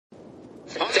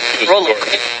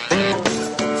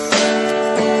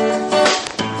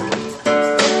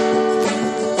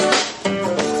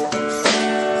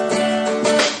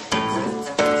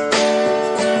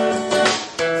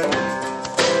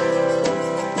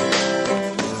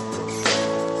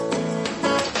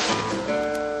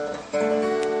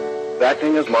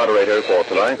Acting as moderator for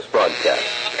tonight's broadcast.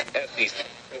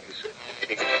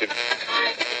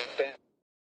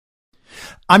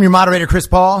 I'm your moderator, Chris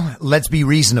Paul. Let's be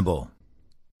reasonable.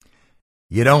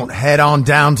 You don't head on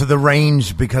down to the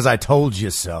range because I told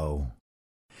you so.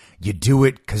 You do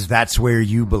it because that's where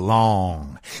you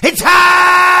belong. It's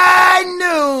high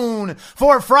noon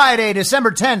for Friday,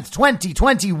 December 10th,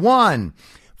 2021.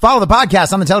 Follow the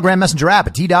podcast on the Telegram Messenger app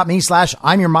at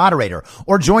t.me/I'm your moderator,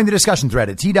 or join the discussion thread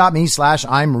at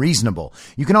t.me/I'm reasonable.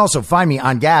 You can also find me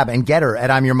on Gab and Getter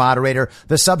at I'm your moderator.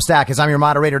 The Substack is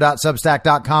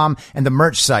imyourmoderator.substack.com, and the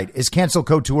merch site is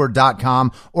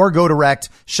cancelcouture.com, or go direct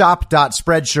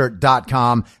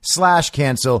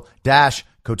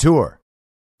shop.spreadshirt.com/cancel-couture.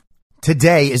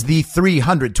 Today is the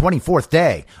 324th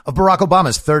day of Barack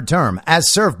Obama's third term,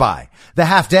 as served by the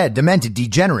half-dead, demented,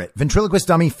 degenerate, ventriloquist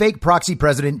dummy, fake proxy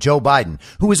president Joe Biden,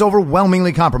 who is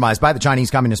overwhelmingly compromised by the Chinese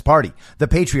Communist Party, the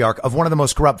patriarch of one of the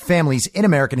most corrupt families in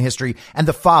American history, and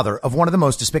the father of one of the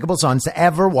most despicable sons to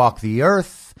ever walk the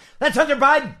earth. That's Hunter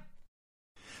Biden.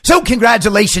 So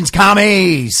congratulations,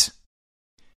 commies.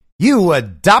 You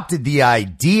adopted the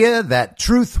idea that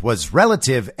truth was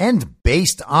relative and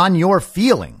based on your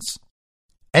feelings,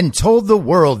 and told the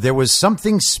world there was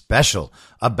something special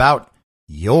about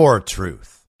your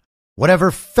truth. Whatever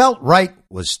felt right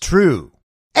was true.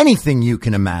 Anything you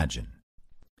can imagine.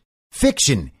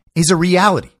 Fiction is a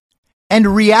reality,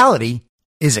 and reality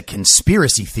is a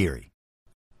conspiracy theory.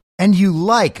 And you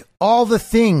like all the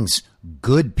things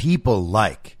good people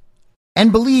like,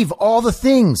 and believe all the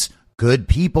things good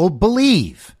people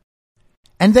believe.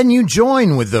 And then you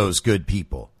join with those good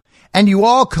people. And you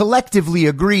all collectively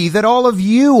agree that all of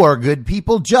you are good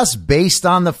people just based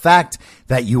on the fact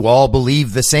that you all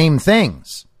believe the same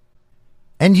things.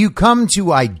 And you come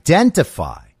to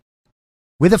identify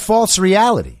with a false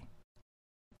reality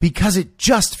because it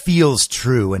just feels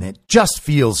true and it just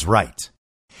feels right.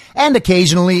 And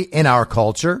occasionally in our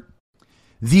culture,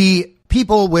 the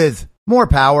people with more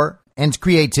power and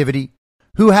creativity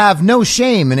who have no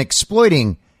shame in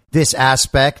exploiting this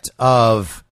aspect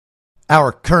of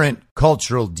our current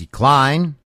cultural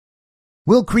decline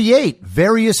will create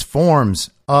various forms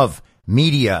of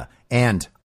media and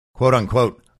quote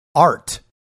unquote art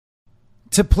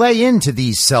to play into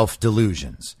these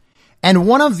self-delusions. And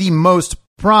one of the most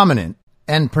prominent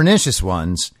and pernicious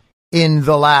ones in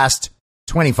the last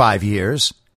 25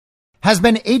 years has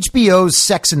been HBO's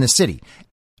Sex and the City,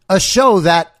 a show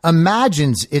that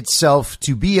imagines itself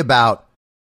to be about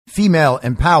female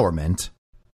empowerment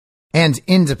and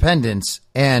independence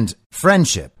and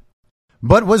friendship,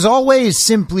 but was always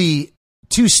simply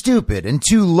too stupid and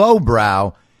too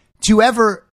lowbrow to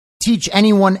ever teach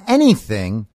anyone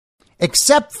anything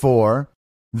except for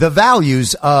the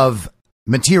values of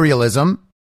materialism,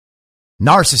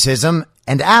 narcissism,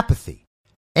 and apathy.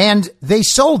 And they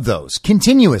sold those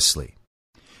continuously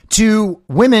to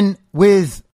women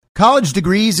with college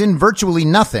degrees in virtually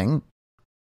nothing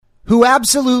who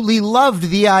absolutely loved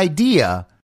the idea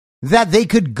that they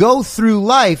could go through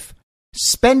life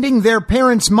spending their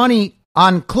parents' money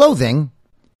on clothing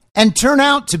and turn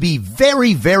out to be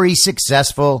very, very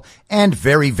successful and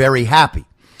very, very happy.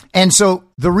 And so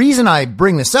the reason I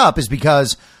bring this up is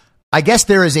because I guess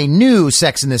there is a new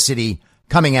Sex and the City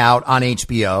coming out on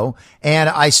HBO, and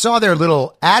I saw their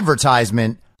little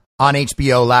advertisement on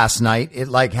HBO last night. It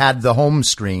had the home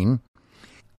screen,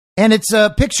 and it's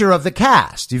a picture of the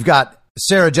cast. You've got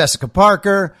Sarah Jessica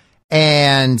Parker,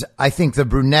 and I think the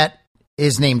brunette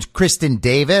is named Kristen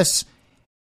Davis,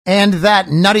 and that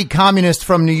nutty communist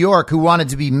from New York who wanted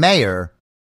to be mayor,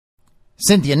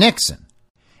 Cynthia Nixon.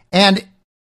 And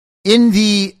in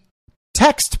the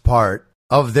text part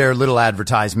of their little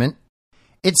advertisement,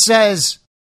 it says,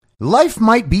 life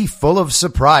might be full of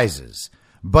surprises,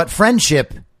 but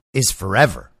friendship is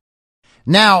forever.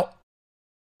 Now,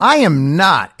 I am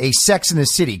not a Sex and the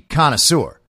City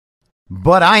connoisseur,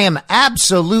 but I am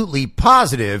absolutely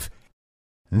positive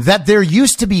that there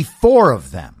used to be 4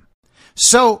 of them.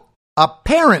 So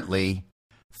apparently,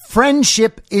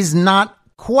 friendship is not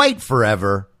quite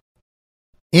forever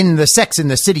in the Sex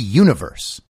and the City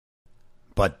universe.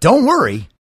 But don't worry,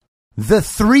 the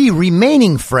 3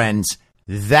 remaining friends,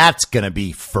 that's going to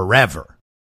be forever.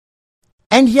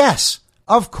 And yes,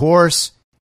 of course,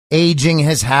 aging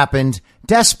has happened,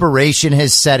 desperation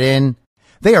has set in.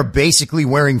 They are basically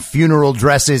wearing funeral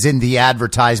dresses in the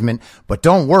advertisement, but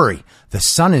don't worry, the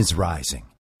sun is rising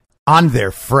on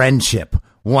their friendship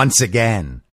once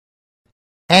again.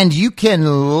 And you can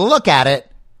look at it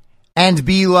and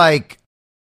be like,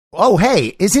 oh,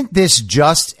 hey, isn't this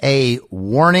just a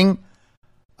warning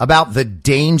about the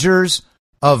dangers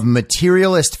of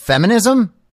materialist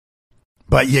feminism?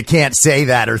 But you can't say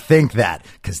that or think that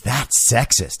because that's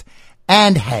sexist.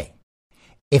 And hey,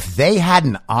 if they had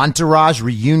an Entourage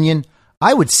reunion,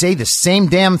 I would say the same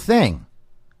damn thing.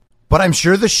 But I'm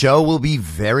sure the show will be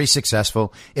very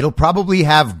successful. It'll probably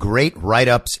have great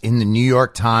write-ups in the New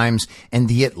York Times and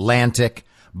the Atlantic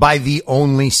by the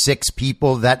only 6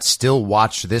 people that still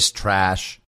watch this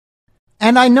trash.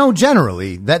 And I know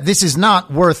generally that this is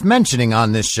not worth mentioning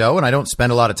on this show, and I don't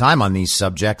spend a lot of time on these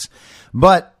subjects,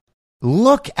 but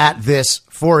look at this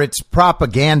for its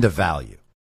propaganda value.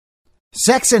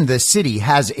 Sex and the City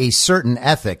has a certain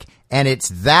ethic, and it's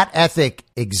that ethic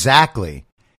exactly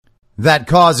that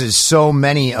causes so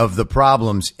many of the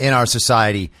problems in our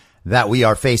society that we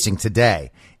are facing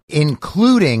today,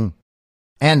 including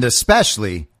and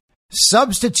especially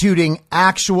substituting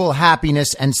actual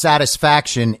happiness and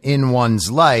satisfaction in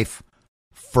one's life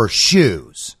for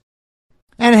shoes.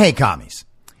 And hey, commies,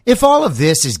 if all of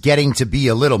this is getting to be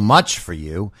a little much for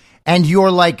you, and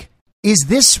you're like, is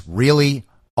this really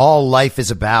all life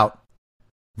is about?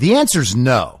 The answer's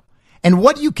no. And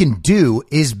what you can do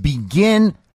is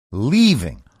begin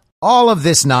leaving all of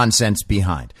this nonsense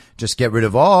behind. Just get rid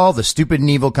of all the stupid and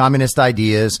evil communist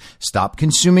ideas. Stop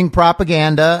consuming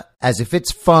propaganda as if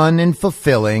it's fun and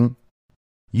fulfilling.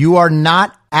 You are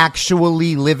not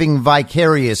actually living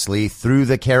vicariously through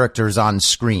the characters on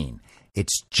screen.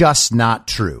 It's just not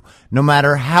true, no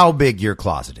matter how big your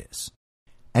closet is.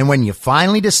 And when you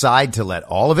finally decide to let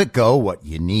all of it go, what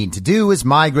you need to do is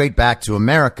migrate back to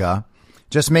America.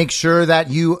 Just make sure that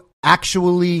you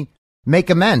actually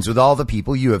make amends with all the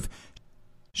people you have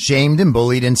shamed and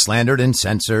bullied and slandered and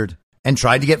censored and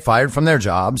tried to get fired from their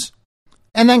jobs.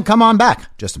 And then come on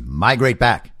back. Just migrate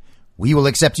back. We will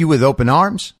accept you with open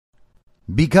arms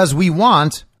because we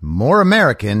want more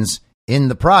Americans in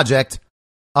the project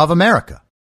of America,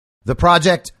 the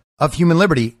project of human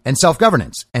liberty and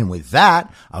self-governance. And with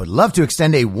that, I would love to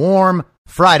extend a warm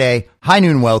Friday high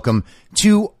noon welcome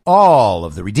to all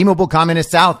of the redeemable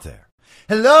communists out there.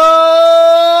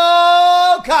 Hello,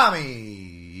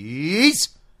 commies.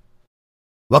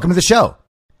 Welcome to the show.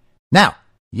 Now,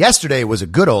 yesterday was a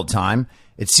good old time.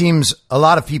 It seems a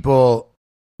lot of people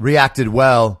reacted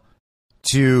well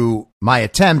to my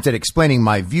attempt at explaining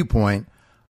my viewpoint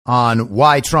on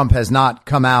why Trump has not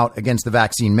come out against the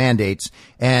vaccine mandates.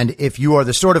 And if you are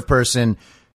the sort of person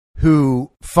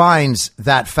who finds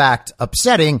that fact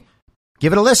upsetting,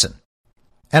 give it a listen.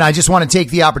 And I just want to take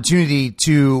the opportunity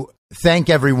to thank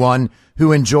everyone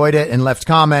who enjoyed it and left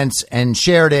comments and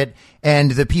shared it,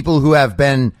 and the people who have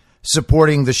been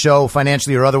supporting the show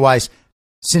financially or otherwise.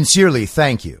 Sincerely,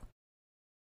 thank you.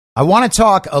 I want to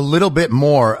talk a little bit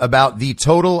more about the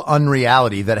total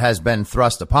unreality that has been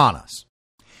thrust upon us.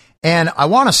 And I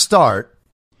want to start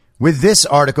with this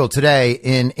article today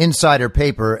in Insider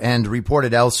Paper and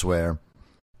reported elsewhere.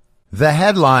 The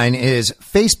headline is,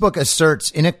 Facebook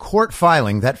asserts in a court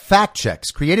filing that fact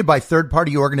checks created by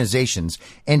third-party organizations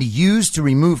and used to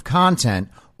remove content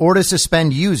or to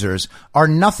suspend users are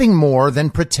nothing more than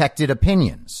protected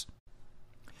opinions.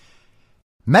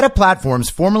 Meta Platforms,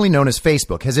 formerly known as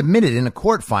Facebook, has admitted in a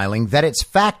court filing that its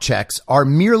fact checks are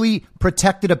merely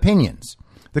protected opinions.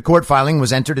 The court filing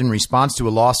was entered in response to a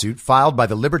lawsuit filed by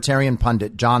the libertarian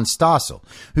pundit John Stossel,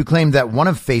 who claimed that one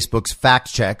of Facebook's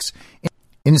fact checks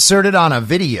inserted on a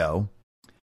video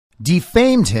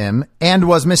defamed him and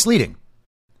was misleading.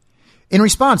 In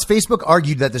response, Facebook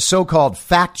argued that the so-called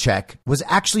fact check was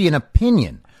actually an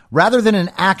opinion rather than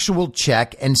an actual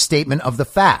check and statement of the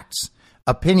facts.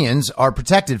 Opinions are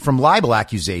protected from libel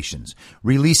accusations,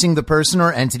 releasing the person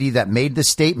or entity that made the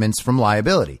statements from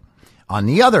liability. On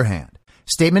the other hand,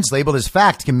 statements labeled as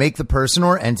fact can make the person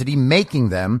or entity making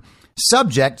them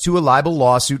subject to a libel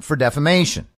lawsuit for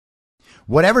defamation.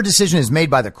 Whatever decision is made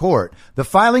by the court, the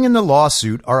filing and the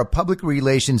lawsuit are a public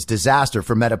relations disaster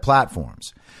for Meta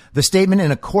Platforms. The statement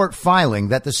in a court filing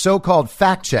that the so-called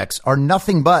fact checks are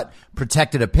nothing but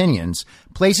protected opinions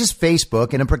places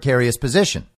Facebook in a precarious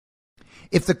position.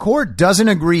 If the court doesn't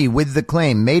agree with the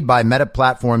claim made by Meta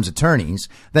Platforms attorneys,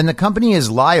 then the company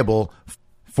is liable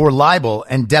for libel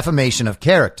and defamation of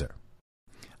character.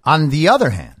 On the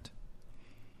other hand,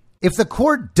 if the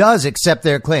court does accept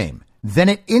their claim, then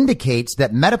it indicates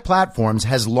that Meta Platforms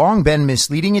has long been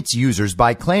misleading its users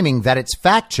by claiming that its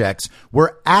fact checks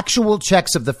were actual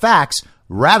checks of the facts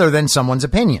rather than someone's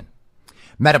opinion.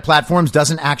 Meta Platforms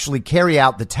doesn't actually carry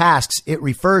out the tasks it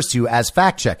refers to as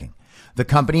fact-checking. The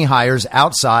company hires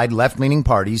outside left-leaning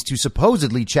parties to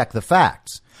supposedly check the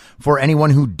facts. For anyone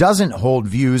who doesn't hold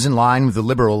views in line with the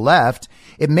liberal left,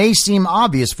 it may seem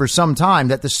obvious for some time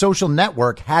that the social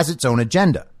network has its own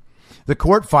agenda. The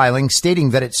court filing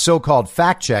stating that its so-called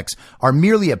fact checks are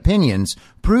merely opinions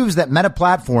proves that Meta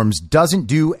Platforms doesn't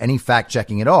do any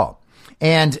fact-checking at all.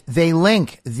 And they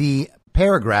link the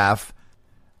paragraph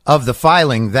of the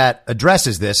filing that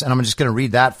addresses this, and I'm just going to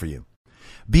read that for you.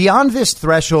 Beyond this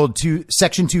threshold to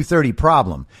Section 230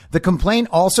 problem, the complaint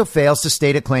also fails to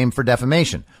state a claim for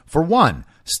defamation. For one,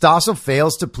 Stossel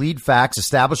fails to plead facts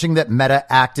establishing that Meta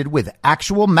acted with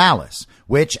actual malice,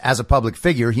 which, as a public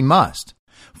figure, he must.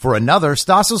 For another,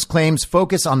 Stossel's claims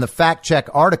focus on the fact-check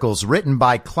articles written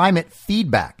by Climate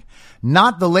Feedback,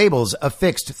 not the labels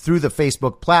affixed through the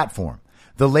Facebook platform.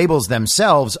 The labels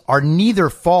themselves are neither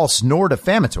false nor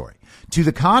defamatory. To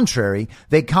the contrary,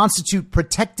 they constitute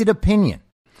protected opinion.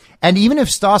 And even if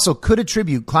Stossel could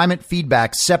attribute Climate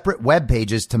Feedback's separate web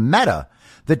pages to Meta,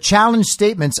 the challenge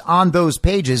statements on those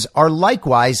pages are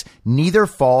likewise neither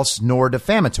false nor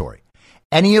defamatory.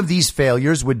 Any of these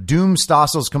failures would doom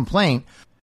Stossel's complaint,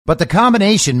 but the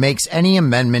combination makes any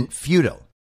amendment futile.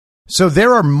 So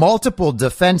there are multiple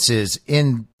defenses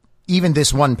in even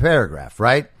this one paragraph,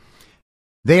 right?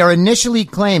 They are initially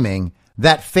claiming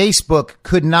that Facebook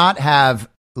could not have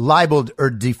libeled or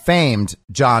defamed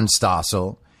John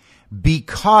Stossel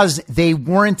because they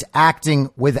weren't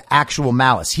acting with actual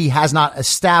malice. He has not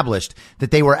established that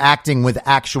they were acting with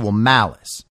actual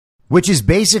malice, which is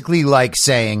basically like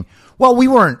saying, well, we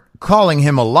weren't calling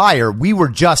him a liar. We were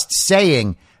just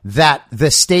saying that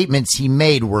the statements he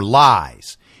made were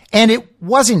lies. And it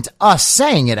wasn't us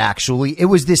saying it, actually. It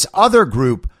was this other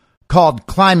group called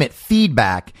Climate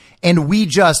Feedback, and we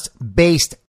just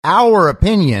based our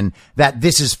opinion that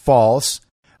this is false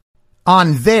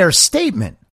on their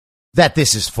statement that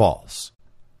this is false.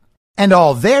 And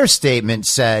all their statement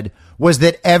said was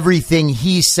that everything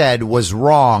he said was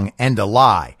wrong and a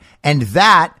lie. And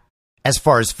that, as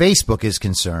far as Facebook is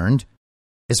concerned,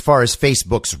 as far as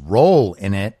Facebook's role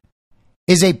in it,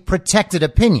 is a protected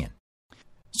opinion.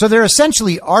 So they're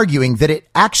essentially arguing that it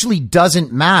actually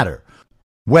doesn't matter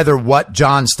whether what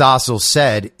John Stossel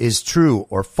said is true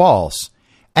or false,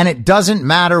 and it doesn't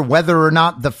matter whether or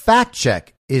not the fact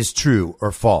check is true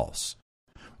or false.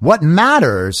 What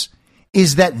matters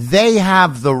is that they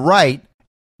have the right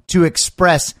to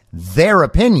express their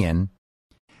opinion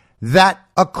that,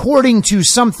 according to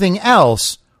something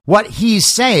else, what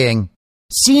he's saying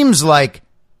seems like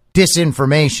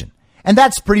disinformation. And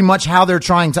that's pretty much how they're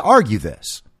trying to argue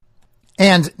this.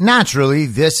 And naturally,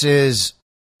 this is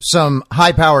some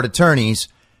high-powered attorneys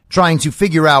trying to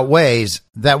figure out ways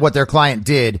that what their client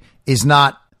did is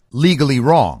not legally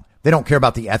wrong. They don't care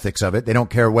about the ethics of it. They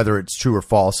don't care whether it's true or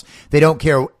false. They don't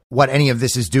care what any of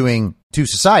this is doing to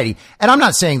society. And I'm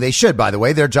not saying they should, by the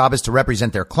way. Their job is to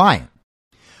represent their client.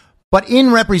 But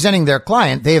in representing their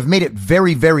client, they have made it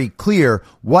very, very clear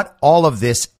what all of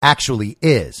this actually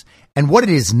is. And what it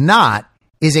is not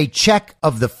is a check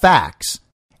of the facts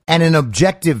and an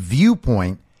objective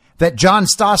viewpoint that John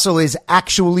Stossel is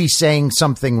actually saying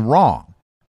something wrong.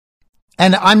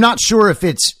 And I'm not sure if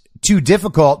it's too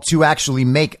difficult to actually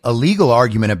make a legal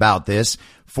argument about this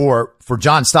for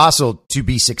John Stossel to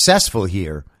be successful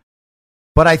here.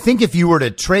 But I think if you were to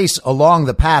trace along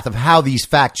the path of how these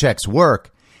fact checks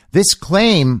work, this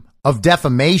claim of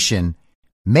defamation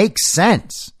makes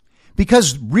sense.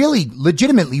 Because really,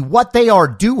 legitimately, what they are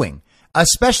doing,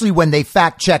 especially when they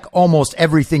fact check almost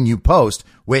everything you post,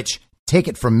 which, take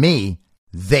it from me,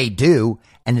 they do,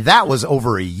 and that was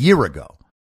over a year ago.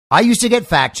 I used to get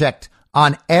fact checked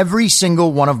on every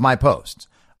single one of my posts.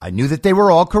 I knew that they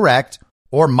were all correct,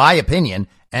 or my opinion,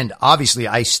 and obviously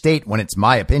I state when it's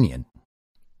my opinion.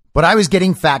 But I was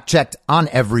getting fact checked on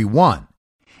every one.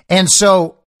 And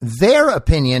so their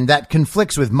opinion that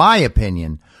conflicts with my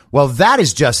opinion, well, that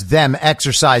is just them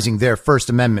exercising their First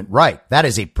Amendment right. That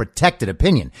is a protected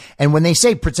opinion. And when they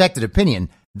say protected opinion,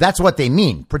 that's what they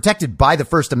mean. Protected by the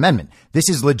First Amendment. This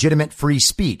is legitimate free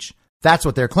speech. That's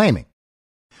what they're claiming.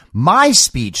 My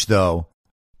speech, though,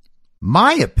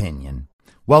 my opinion,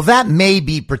 well, that may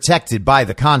be protected by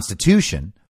the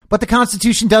Constitution, but the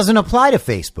Constitution doesn't apply to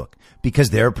Facebook because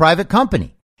they're a private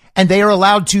company and they are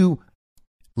allowed to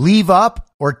leave up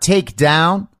or take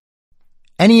down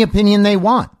any opinion they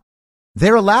want.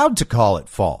 They're allowed to call it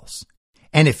false.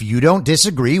 And if you don't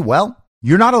disagree, well,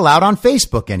 you're not allowed on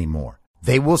Facebook anymore.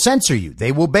 They will censor you.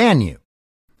 They will ban you.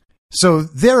 So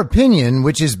their opinion,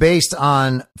 which is based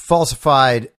on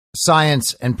falsified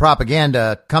science and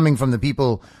propaganda coming from the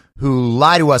people who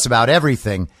lie to us about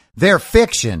everything. They're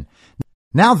fiction.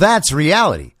 Now that's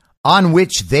reality on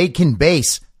which they can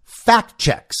base fact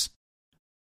checks.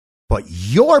 But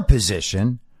your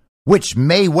position, which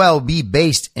may well be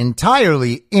based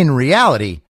entirely in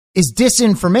reality, is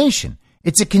disinformation.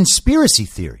 It's a conspiracy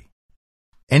theory.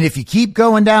 And if you keep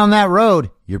going down that road,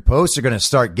 your posts are going to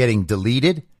start getting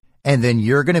deleted, and then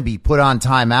you're going to be put on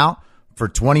timeout for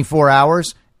 24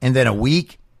 hours, and then a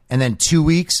week, and then 2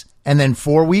 weeks, and then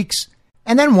 4 weeks,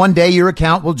 and then one day your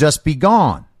account will just be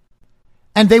gone.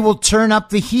 And they will turn up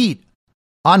the heat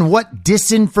on what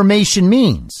disinformation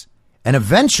means. And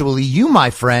eventually you, my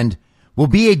friend, will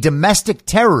be a domestic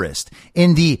terrorist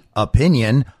in the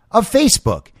opinion of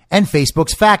Facebook and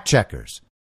Facebook's fact checkers.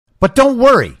 But don't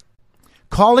worry.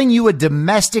 Calling you a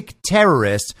domestic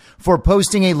terrorist for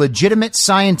posting a legitimate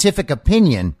scientific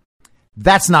opinion,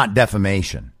 that's not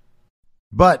defamation.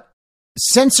 But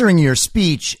censoring your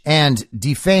speech and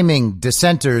defaming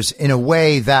dissenters in a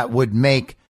way that would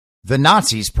make the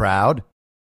Nazis proud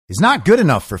is not good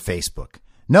enough for Facebook.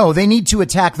 No, they need to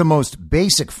attack the most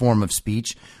basic form of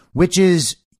speech, which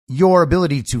is your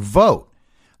ability to vote.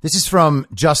 This is from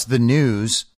Just the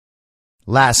News.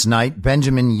 Last night,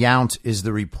 Benjamin Yount is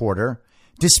the reporter.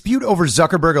 Dispute over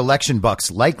Zuckerberg election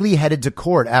bucks likely headed to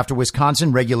court after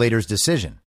Wisconsin regulators'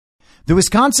 decision. The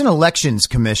Wisconsin Elections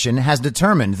Commission has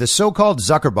determined the so-called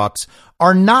Zuckerbucks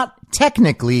are not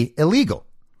technically illegal.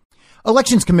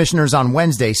 Elections commissioners on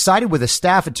Wednesday sided with a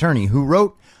staff attorney who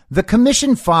wrote, "The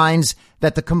commission finds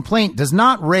that the complaint does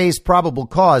not raise probable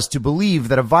cause to believe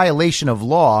that a violation of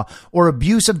law or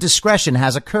abuse of discretion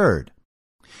has occurred."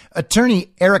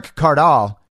 Attorney Eric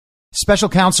Cardall, special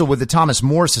counsel with the Thomas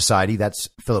More Society, that's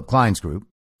Philip Klein's group,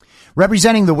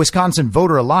 representing the Wisconsin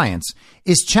Voter Alliance,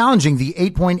 is challenging the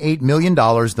 $8.8 million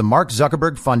the Mark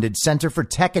Zuckerberg-funded Center for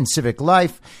Tech and Civic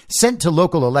Life sent to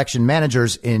local election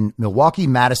managers in Milwaukee,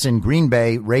 Madison, Green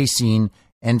Bay, Racine,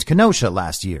 and Kenosha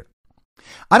last year.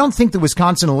 "I don't think the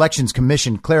Wisconsin Elections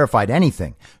Commission clarified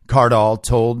anything," Cardall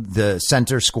told the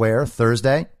Center Square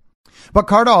Thursday. But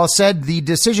Cardall said the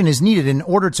decision is needed in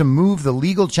order to move the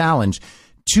legal challenge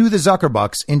to the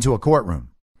Zuckerbucks into a courtroom.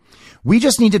 "We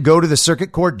just need to go to the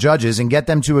circuit court judges and get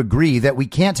them to agree that we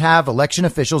can't have election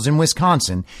officials in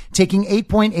Wisconsin taking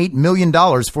 $8.8 million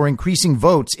for increasing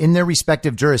votes in their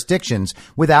respective jurisdictions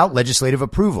without legislative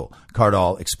approval,"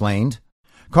 Cardall explained.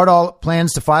 Cardall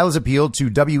plans to file his appeal to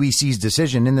WEC's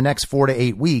decision in the next 4 to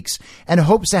 8 weeks and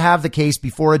hopes to have the case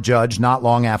before a judge not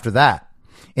long after that.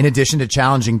 In addition to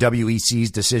challenging WEC's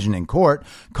decision in court,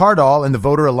 Cardall and the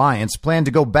Voter Alliance plan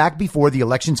to go back before the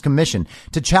Elections Commission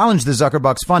to challenge the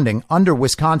Zuckerbucks funding under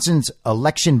Wisconsin's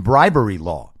election bribery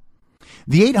law.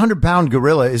 "The 800-pound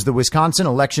gorilla is the Wisconsin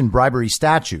election bribery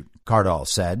statute," Cardall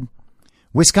said.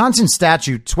 Wisconsin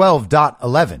Statute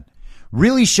 12.11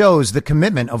 really shows the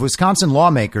commitment of Wisconsin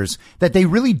lawmakers that they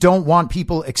really don't want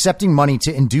people accepting money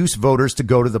to induce voters to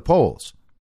go to the polls.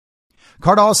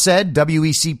 Cardall said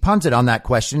WEC punted on that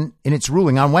question in its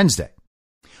ruling on Wednesday.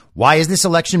 "Why is this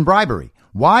election bribery?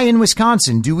 Why in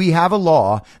Wisconsin do we have a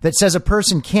law that says a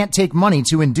person can't take money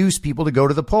to induce people to go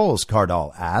to the polls?"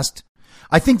 Cardall asked.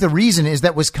 "I think the reason is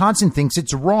that Wisconsin thinks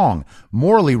it's wrong,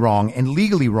 morally wrong, and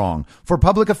legally wrong for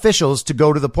public officials to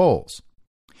go to the polls."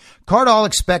 Cardall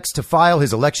expects to file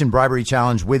his election bribery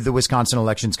challenge with the Wisconsin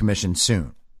Elections Commission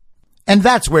soon. And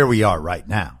that's where we are right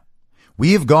now.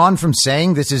 We have gone from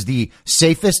saying this is the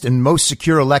safest and most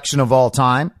secure election of all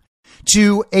time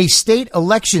to a state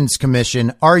elections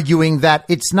commission arguing that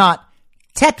it's not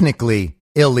technically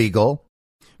illegal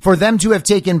for them to have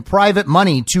taken private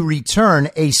money to return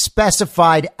a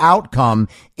specified outcome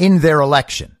in their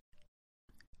election.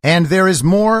 And there is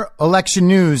more election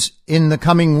news in the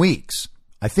coming weeks.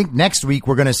 I think next week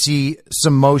we're going to see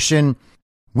some motion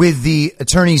with the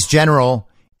attorneys general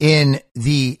in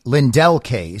the Lindell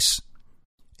case.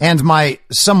 And my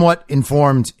somewhat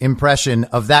informed impression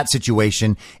of that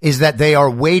situation is that they are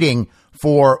waiting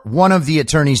for one of the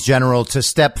attorneys general to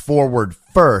step forward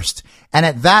first. And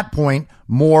at that point,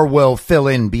 more will fill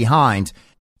in behind.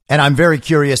 And I'm very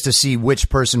curious to see which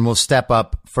person will step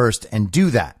up first and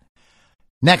do that.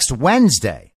 Next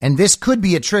Wednesday, and this could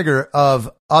be a trigger of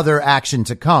other action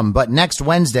to come, but next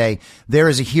Wednesday, there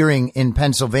is a hearing in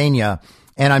Pennsylvania.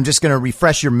 And I'm just going to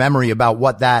refresh your memory about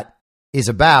what that is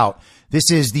about. This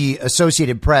is the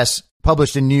Associated Press,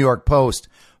 published in New York Post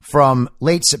from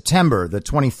late September, the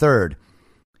 23rd.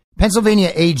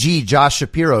 Pennsylvania AG Josh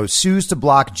Shapiro sues to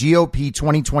block GOP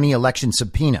 2020 election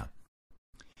subpoena.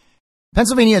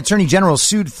 Pennsylvania Attorney General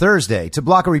sued Thursday to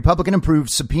block a Republican-approved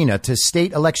subpoena to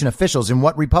state election officials in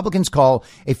what Republicans call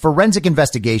a forensic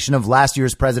investigation of last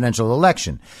year's presidential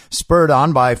election, spurred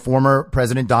on by former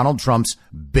President Donald Trump's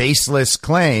baseless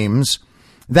claims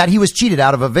that he was cheated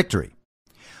out of a victory.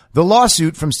 The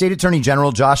lawsuit from State Attorney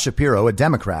General Josh Shapiro, a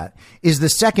Democrat, is the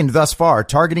second thus far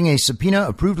targeting a subpoena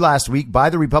approved last week by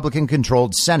the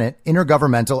Republican-controlled Senate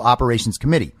Intergovernmental Operations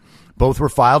Committee. Both were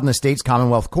filed in the state's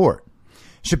Commonwealth Court.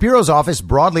 Shapiro's office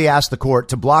broadly asked the court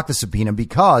to block the subpoena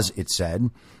because, it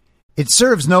said, it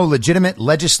serves no legitimate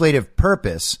legislative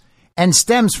purpose and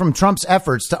stems from Trump's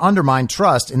efforts to undermine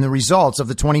trust in the results of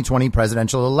the 2020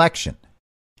 presidential election.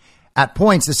 At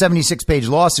points, the 76-page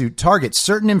lawsuit targets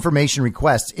certain information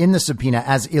requests in the subpoena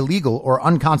as illegal or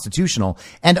unconstitutional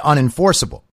and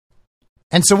unenforceable.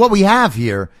 And so what we have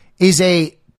here is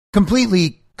a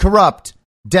completely corrupt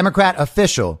Democrat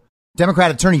official,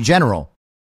 Democrat Attorney General,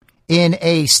 in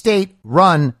a state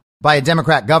run by a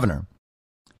Democrat governor,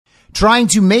 trying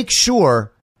to make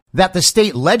sure that the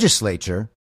state legislature,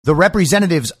 the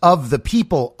representatives of the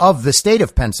people of the state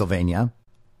of Pennsylvania,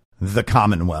 the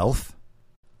Commonwealth,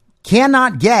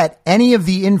 cannot get any of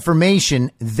the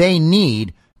information they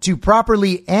need to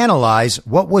properly analyze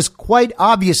what was quite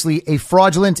obviously a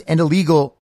fraudulent and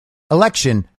illegal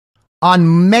election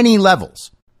on many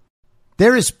levels.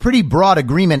 There is pretty broad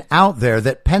agreement out there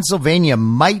that Pennsylvania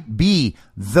might be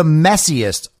the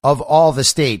messiest of all the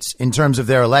states in terms of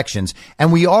their elections.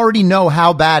 And we already know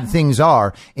how bad things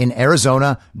are in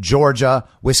Arizona, Georgia,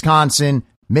 Wisconsin,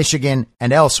 Michigan,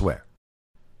 and elsewhere.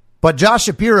 But Josh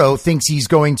Shapiro thinks he's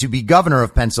going to be governor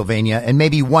of Pennsylvania and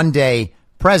maybe one day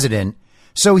president.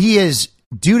 So he is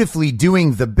dutifully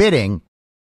doing the bidding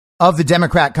of the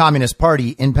Democrat Communist Party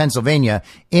in Pennsylvania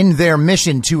in their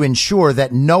mission to ensure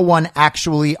that no one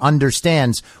actually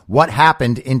understands what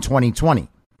happened in 2020.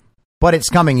 But it's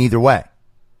coming either way.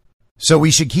 So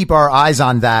we should keep our eyes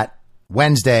on that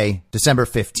Wednesday, December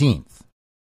 15th.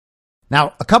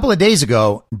 Now, a couple of days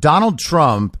ago, Donald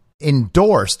Trump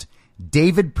endorsed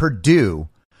David Perdue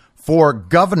for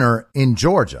governor in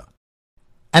Georgia.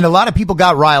 And a lot of people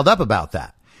got riled up about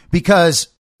that because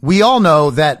we all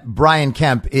know that Brian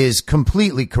Kemp is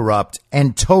completely corrupt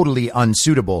and totally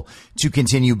unsuitable to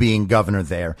continue being governor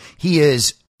there. He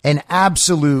is an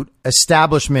absolute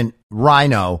establishment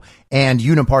rhino and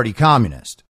uniparty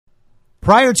communist.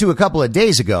 Prior to a couple of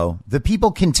days ago, the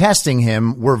people contesting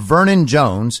him were Vernon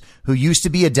Jones, who used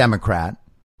to be a Democrat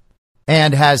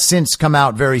and has since come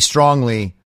out very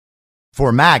strongly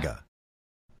for MAGA,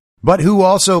 but who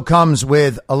also comes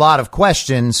with a lot of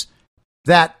questions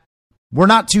that we're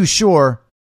not too sure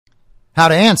how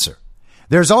to answer.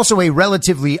 There's also a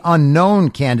relatively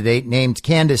unknown candidate named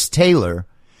Candace Taylor,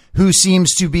 who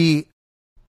seems to be,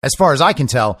 as far as I can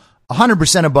tell,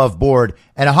 100% above board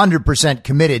and 100%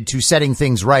 committed to setting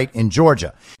things right in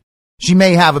Georgia. She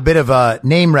may have a bit of a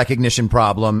name recognition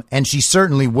problem, and she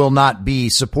certainly will not be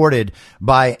supported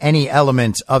by any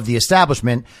element of the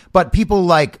establishment, but people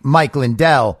like Mike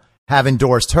Lindell have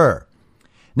endorsed her.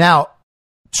 Now,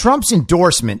 Trump's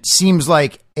endorsement seems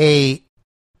like a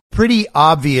pretty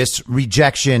obvious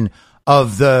rejection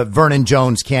of the Vernon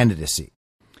Jones candidacy.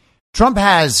 Trump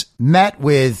has met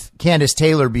with Candace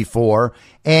Taylor before,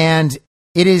 and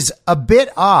it is a bit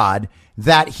odd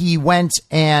that he went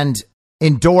and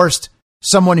endorsed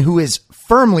someone who is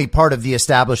firmly part of the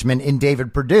establishment in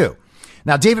David Perdue.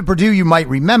 Now, David Perdue, you might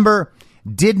remember,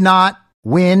 did not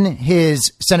win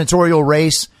his senatorial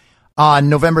race on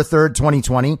November 3rd,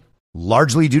 2020.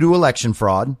 Largely due to election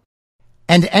fraud,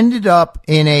 and ended up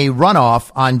in a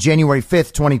runoff on January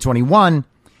 5th, 2021,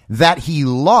 that he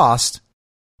lost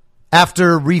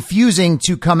after refusing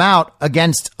to come out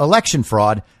against election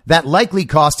fraud that likely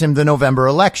cost him the November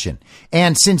election.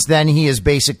 And since then, he has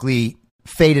basically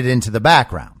faded into the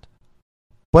background.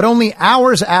 But only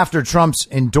hours after Trump's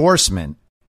endorsement,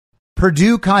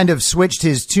 Perdue kind of switched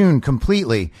his tune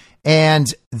completely.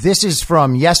 And this is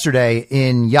from yesterday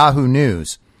in Yahoo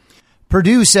News.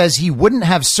 Perdue says he wouldn't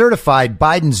have certified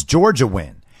Biden's Georgia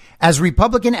win as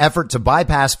Republican effort to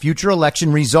bypass future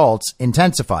election results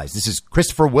intensifies. This is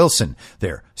Christopher Wilson,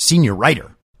 their senior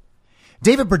writer.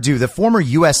 David Perdue, the former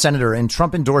U.S. Senator and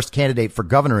Trump-endorsed candidate for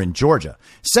governor in Georgia,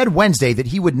 said Wednesday that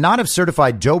he would not have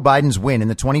certified Joe Biden's win in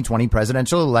the 2020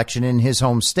 presidential election in his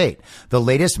home state, the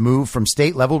latest move from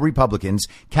state-level Republicans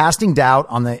casting doubt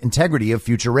on the integrity of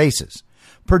future races.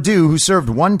 Perdue, who served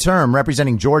one term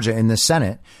representing Georgia in the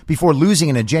Senate before losing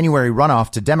in a January runoff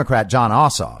to Democrat Jon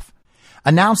Ossoff,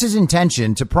 announced his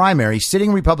intention to primary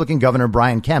sitting Republican Governor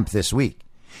Brian Kemp this week.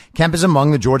 Kemp is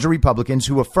among the Georgia Republicans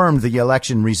who affirmed the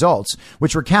election results,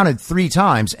 which were counted 3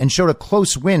 times and showed a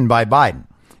close win by Biden.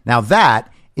 Now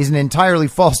that is an entirely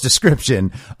false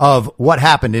description of what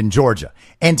happened in Georgia.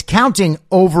 And counting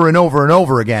over and over and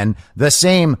over again the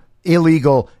same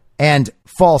illegal and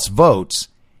false votes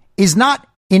is not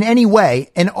in any way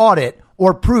an audit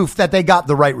or proof that they got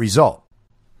the right result.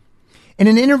 In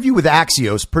an interview with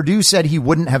Axios, Perdue said he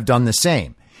wouldn't have done the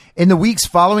same. In the weeks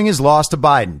following his loss to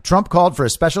Biden, Trump called for a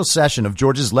special session of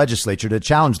Georgia's legislature to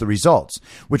challenge the results,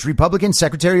 which Republican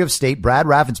Secretary of State Brad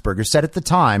Raffensperger said at the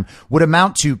time would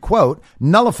amount to, quote,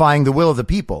 nullifying the will of the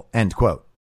people, end quote.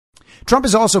 Trump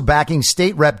is also backing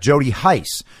State Rep Jody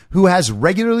Hice, who has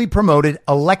regularly promoted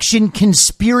election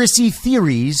conspiracy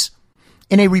theories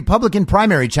in a Republican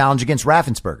primary challenge against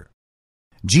Raffensperger.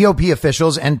 GOP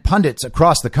officials and pundits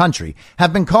across the country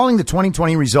have been calling the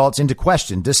 2020 results into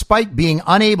question despite being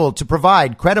unable to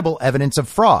provide credible evidence of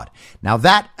fraud. Now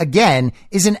that, again,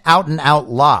 is an out-and-out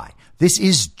lie. This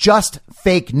is just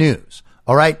fake news,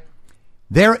 all right?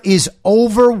 There is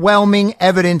overwhelming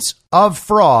evidence of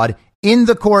fraud in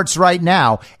the courts right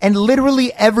now, and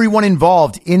literally everyone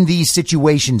involved in these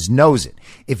situations knows it.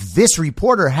 If this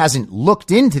reporter hasn't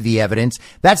looked into the evidence,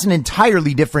 that's an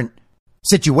entirely different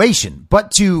situation.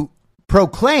 But to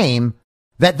proclaim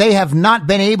that they have not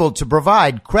been able to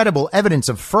provide credible evidence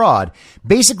of fraud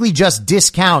basically just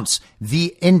discounts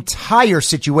the entire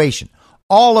situation,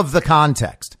 all of the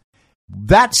context.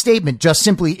 That statement just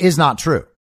simply is not true.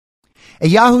 A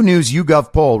Yahoo News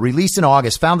YouGov poll released in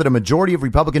August found that a majority of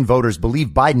Republican voters believe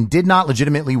Biden did not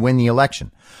legitimately win the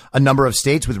election. A number of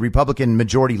states with Republican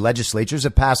majority legislatures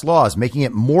have passed laws making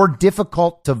it more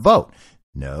difficult to vote.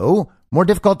 No, more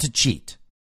difficult to cheat.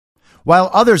 While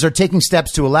others are taking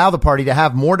steps to allow the party to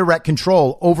have more direct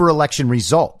control over election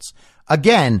results.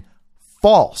 Again,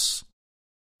 false.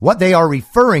 What they are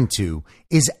referring to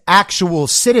is actual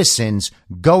citizens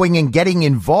going and getting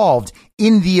involved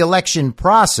in the election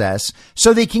process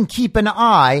so they can keep an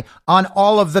eye on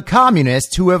all of the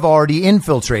communists who have already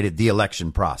infiltrated the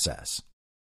election process.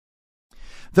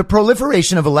 The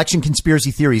proliferation of election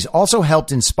conspiracy theories also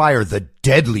helped inspire the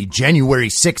deadly January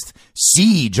 6th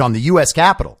siege on the U.S.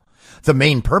 Capitol, the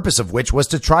main purpose of which was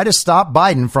to try to stop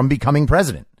Biden from becoming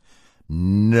president.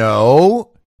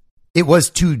 No, it was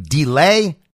to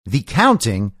delay the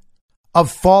counting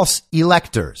of false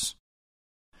electors.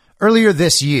 Earlier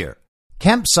this year,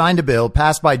 Kemp signed a bill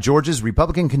passed by Georgia's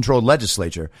Republican-controlled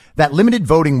legislature that limited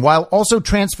voting while also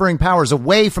transferring powers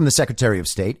away from the Secretary of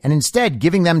State and instead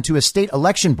giving them to a state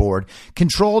election board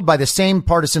controlled by the same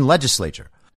partisan legislature.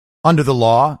 Under the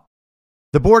law,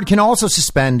 the board can also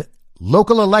suspend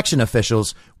local election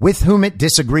officials with whom it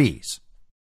disagrees.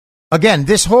 Again,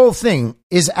 this whole thing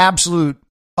is absolute,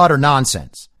 utter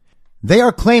nonsense. They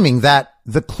are claiming that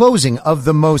the closing of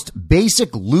the most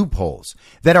basic loopholes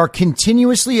that are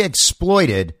continuously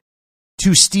exploited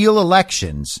to steal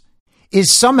elections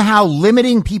is somehow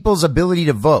limiting people's ability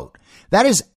to vote. That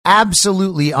is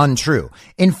absolutely untrue.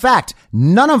 In fact,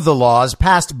 none of the laws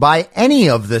passed by any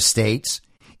of the states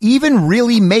even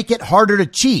really make it harder to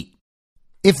cheat.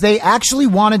 If they actually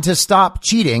wanted to stop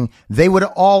cheating, they would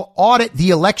all audit the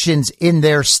elections in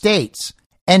their states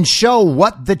and show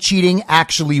what the cheating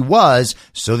actually was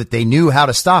so that they knew how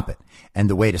to stop it. And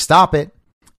the way to stop it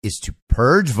is to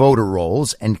purge voter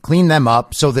rolls and clean them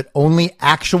up so that only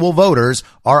actual voters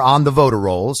are on the voter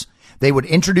rolls. They would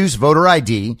introduce voter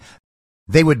ID.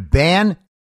 They would ban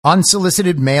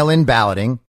unsolicited mail-in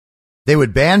balloting. They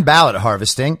would ban ballot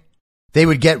harvesting. They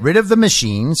would get rid of the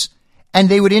machines. And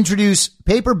they would introduce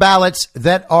paper ballots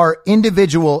that are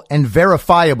individual and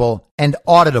verifiable and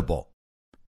auditable.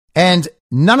 And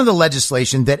none of the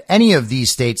legislation that any of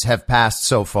these states have passed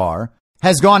so far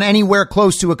has gone anywhere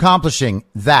close to accomplishing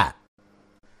that.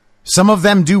 Some of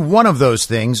them do one of those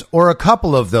things or a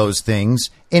couple of those things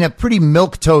in a pretty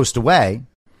milquetoast way,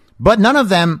 but none of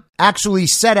them actually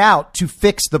set out to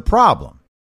fix the problem.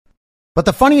 But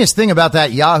the funniest thing about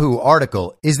that Yahoo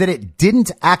article is that it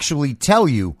didn't actually tell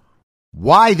you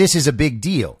why this is a big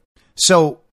deal.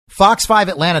 So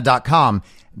Fox5Atlanta.com,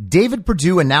 David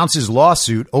Perdue announces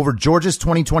lawsuit over Georgia's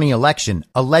 2020 election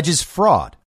alleges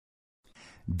fraud.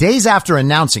 Days after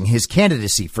announcing his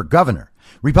candidacy for governor,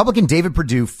 Republican David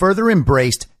Perdue further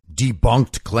embraced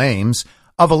debunked claims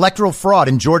of electoral fraud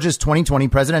in Georgia's 2020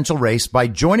 presidential race by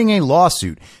joining a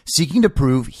lawsuit seeking to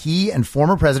prove he and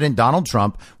former President Donald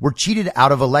Trump were cheated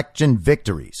out of election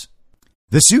victories.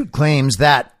 The suit claims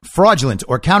that fraudulent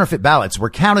or counterfeit ballots were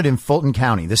counted in Fulton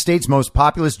County, the state's most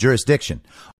populous jurisdiction,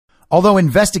 although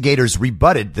investigators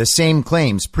rebutted the same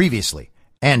claims previously.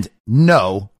 And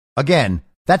no, again,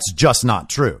 that's just not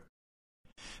true.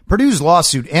 Perdue's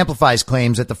lawsuit amplifies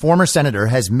claims that the former senator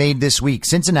has made this week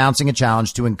since announcing a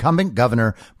challenge to incumbent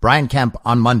Governor Brian Kemp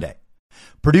on Monday.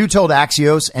 Perdue told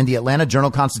Axios and the Atlanta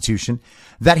Journal-Constitution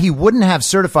that he wouldn't have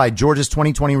certified Georgia's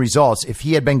 2020 results if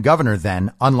he had been governor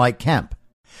then, unlike Kemp.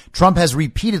 Trump has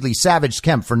repeatedly savaged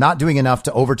Kemp for not doing enough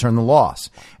to overturn the loss.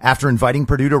 After inviting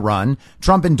Perdue to run,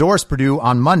 Trump endorsed Perdue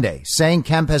on Monday, saying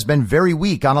Kemp has been very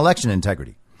weak on election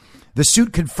integrity. The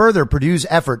suit could further Perdue's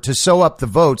effort to sew up the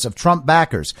votes of Trump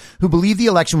backers who believe the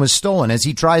election was stolen as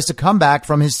he tries to come back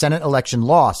from his Senate election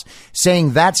loss,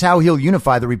 saying that's how he'll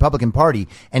unify the Republican Party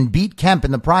and beat Kemp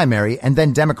in the primary and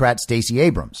then Democrat Stacey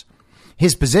Abrams.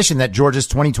 His position that Georgia's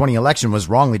 2020 election was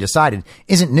wrongly decided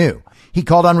isn't new. He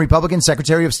called on Republican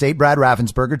Secretary of State Brad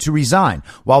Raffensperger to resign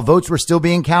while votes were still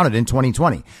being counted in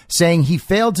 2020, saying he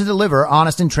failed to deliver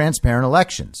honest and transparent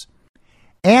elections.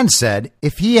 And said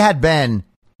if he had been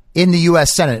in the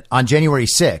U.S. Senate on January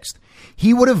 6th,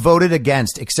 he would have voted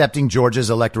against accepting Georgia's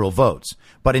electoral votes.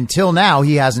 But until now,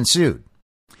 he hasn't sued.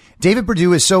 David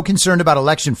Perdue is so concerned about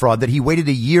election fraud that he waited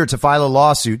a year to file a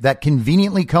lawsuit that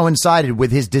conveniently coincided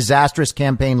with his disastrous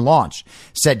campaign launch,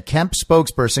 said Kemp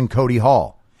spokesperson Cody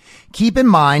Hall. Keep in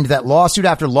mind that lawsuit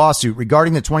after lawsuit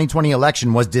regarding the 2020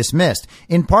 election was dismissed,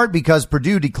 in part because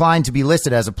Perdue declined to be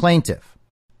listed as a plaintiff.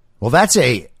 Well, that's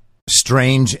a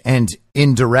strange and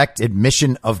indirect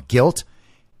admission of guilt.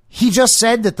 He just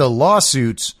said that the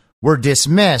lawsuits were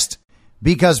dismissed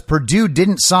because Perdue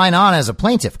didn't sign on as a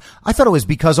plaintiff. I thought it was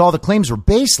because all the claims were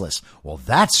baseless. Well,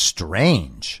 that's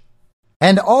strange.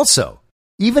 And also,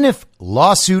 even if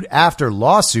lawsuit after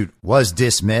lawsuit was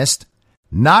dismissed,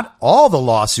 not all the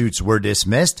lawsuits were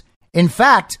dismissed. In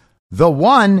fact, the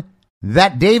one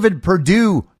that David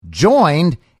Perdue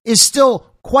joined is still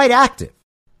quite active.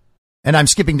 And I'm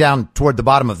skipping down toward the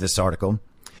bottom of this article.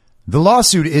 The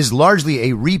lawsuit is largely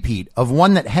a repeat of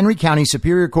one that Henry County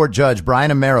Superior Court Judge Brian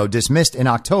Amero dismissed in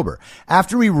October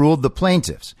after he ruled the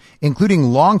plaintiffs, including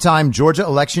longtime Georgia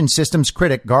election systems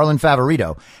critic Garland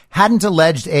Favorito, hadn't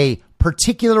alleged a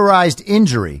particularized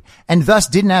injury and thus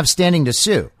didn't have standing to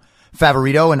sue.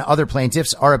 Favorito and other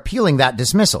plaintiffs are appealing that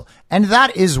dismissal, and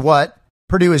that is what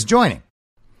Perdue is joining.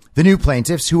 The new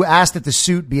plaintiffs, who asked that the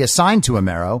suit be assigned to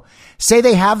Amero, say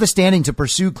they have the standing to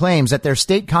pursue claims that their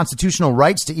state constitutional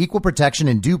rights to equal protection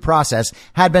and due process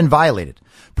had been violated.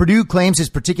 Perdue claims his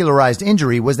particularized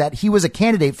injury was that he was a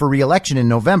candidate for re-election in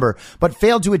November, but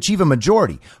failed to achieve a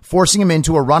majority, forcing him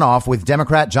into a runoff with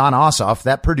Democrat Jon Ossoff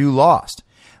that Perdue lost.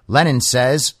 Lennon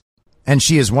says, and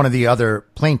she is one of the other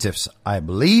plaintiffs, I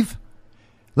believe.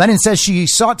 Lennon says she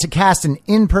sought to cast an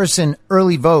in-person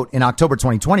early vote in October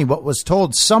 2020, but was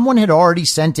told someone had already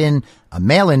sent in a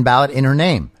mail-in ballot in her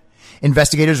name.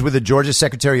 Investigators with the Georgia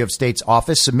Secretary of State's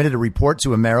office submitted a report to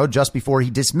Amero just before he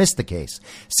dismissed the case,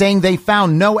 saying they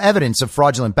found no evidence of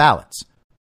fraudulent ballots.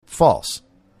 False.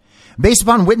 Based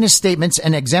upon witness statements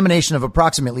and examination of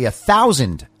approximately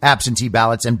 1,000 absentee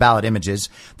ballots and ballot images,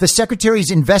 the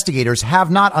Secretary's investigators have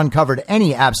not uncovered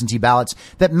any absentee ballots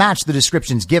that match the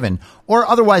descriptions given or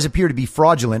otherwise appear to be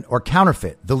fraudulent or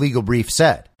counterfeit, the legal brief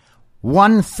said.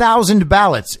 1,000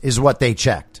 ballots is what they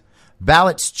checked.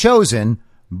 Ballots chosen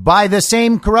by the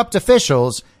same corrupt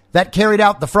officials that carried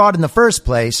out the fraud in the first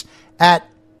place at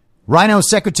Rhino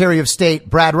Secretary of State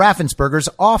Brad Raffensperger's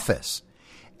office.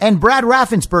 And Brad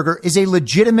Raffensperger is a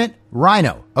legitimate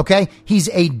rhino, okay? He's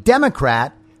a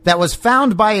Democrat that was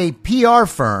found by a PR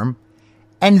firm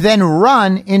and then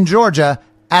run in Georgia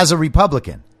as a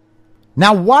Republican.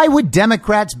 Now, why would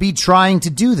Democrats be trying to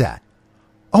do that?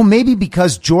 Oh, maybe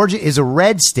because Georgia is a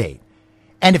red state.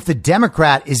 And if the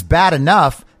Democrat is bad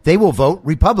enough, they will vote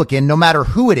Republican no matter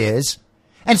who it is.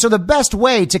 And so the best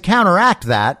way to counteract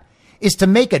that is to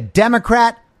make a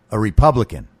Democrat a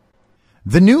Republican.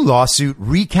 The new lawsuit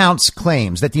recounts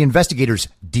claims that the investigators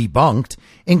debunked,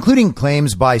 including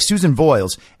claims by Susan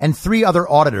Voiles and 3 other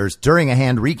auditors during a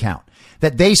hand recount,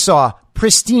 that they saw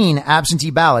pristine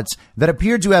absentee ballots that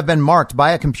appeared to have been marked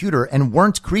by a computer and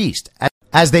weren't creased,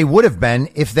 as they would have been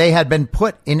if they had been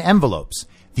put in envelopes.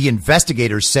 The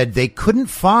investigators said they couldn't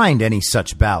find any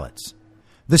such ballots.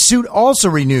 The suit also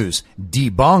renews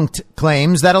debunked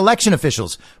claims that election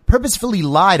officials purposefully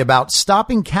lied about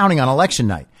stopping counting on election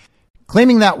night,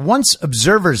 claiming that once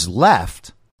observers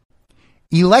left,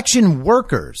 election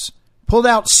workers pulled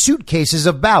out suitcases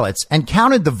of ballots and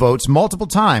counted the votes multiple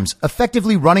times,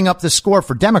 effectively running up the score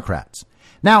for Democrats.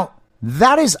 Now,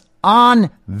 that is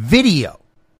on video,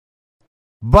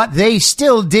 but they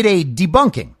still did a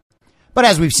debunking. But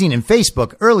as we've seen in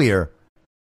Facebook earlier,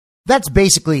 that's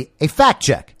basically a fact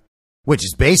check, which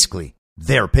is basically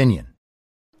their opinion.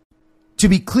 To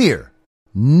be clear,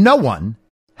 no one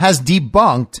has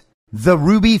debunked the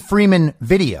Ruby Freeman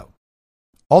video,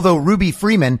 although Ruby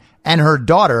Freeman and her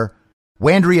daughter,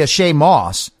 Wandrea Shea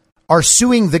Moss, are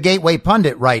suing the Gateway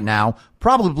Pundit right now,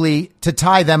 probably to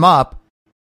tie them up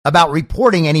about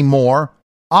reporting any more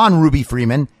on Ruby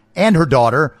Freeman and her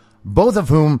daughter, both of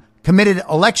whom committed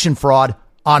election fraud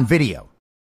on video.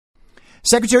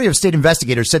 Secretary of State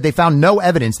investigators said they found no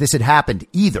evidence this had happened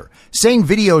either, saying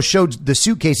video showed the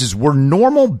suitcases were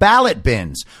normal ballot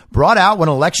bins brought out when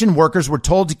election workers were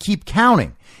told to keep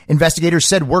counting. Investigators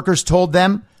said workers told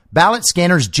them ballot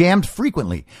scanners jammed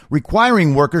frequently,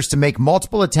 requiring workers to make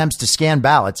multiple attempts to scan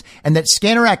ballots, and that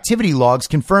scanner activity logs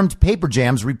confirmed paper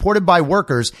jams reported by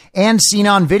workers and seen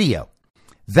on video.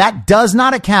 That does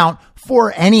not account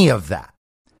for any of that.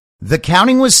 The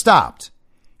counting was stopped.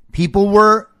 People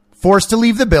were forced to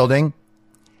leave the building.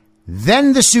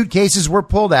 Then the suitcases were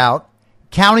pulled out.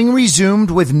 Counting resumed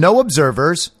with no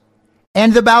observers,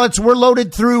 and the ballots were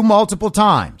loaded through multiple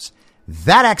times.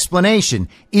 That explanation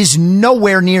is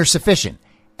nowhere near sufficient.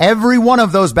 Every one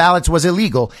of those ballots was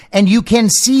illegal, and you can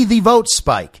see the vote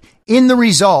spike in the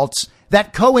results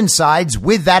that coincides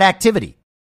with that activity.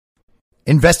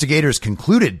 Investigators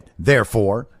concluded,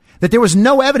 therefore, that there was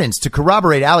no evidence to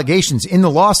corroborate allegations in the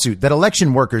lawsuit that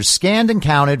election workers scanned and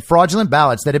counted fraudulent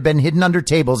ballots that had been hidden under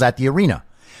tables at the arena.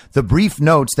 The brief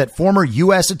notes that former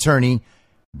U.S. Attorney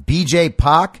B.J.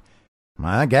 Pak,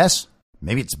 I guess,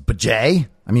 maybe it's BJ.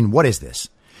 I mean, what is this?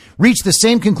 Reached the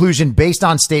same conclusion based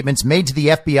on statements made to the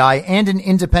FBI and an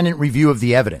independent review of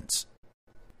the evidence.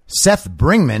 Seth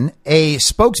Bringman, a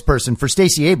spokesperson for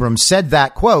Stacey Abrams, said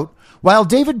that, quote, while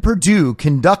David Perdue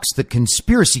conducts the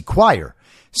conspiracy choir,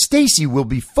 Stacey will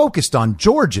be focused on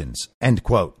Georgians, end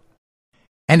quote.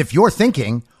 And if you're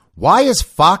thinking, why is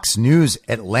Fox News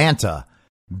Atlanta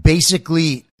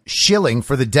basically shilling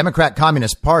for the Democrat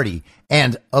Communist Party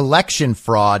and election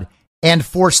fraud and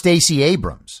for Stacey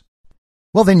Abrams?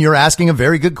 Well, then you're asking a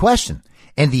very good question.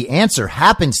 And the answer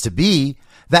happens to be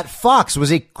that Fox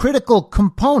was a critical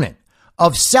component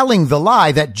of selling the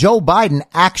lie that Joe Biden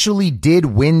actually did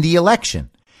win the election.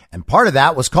 And part of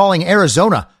that was calling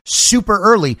Arizona super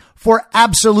early for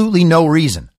absolutely no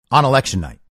reason on election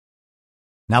night.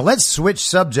 Now let's switch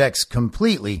subjects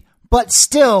completely, but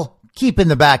still keep in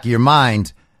the back of your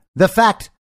mind the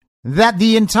fact that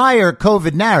the entire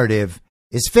COVID narrative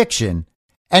is fiction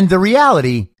and the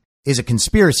reality is a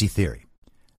conspiracy theory.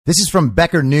 This is from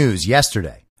Becker News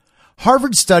yesterday.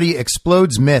 Harvard study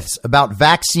explodes myths about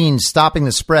vaccines stopping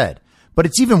the spread, but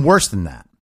it's even worse than that.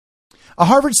 A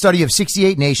Harvard study of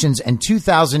 68 nations and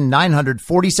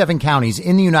 2,947 counties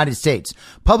in the United States,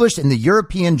 published in the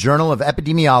European Journal of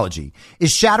Epidemiology,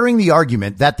 is shattering the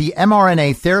argument that the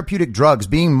mRNA therapeutic drugs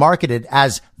being marketed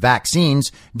as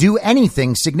vaccines do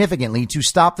anything significantly to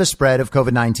stop the spread of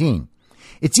COVID-19.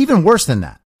 It's even worse than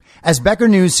that. As Becker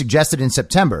News suggested in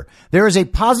September, there is a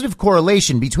positive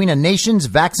correlation between a nation's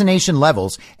vaccination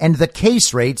levels and the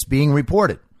case rates being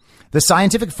reported. The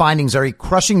scientific findings are a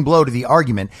crushing blow to the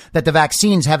argument that the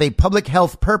vaccines have a public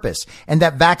health purpose and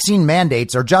that vaccine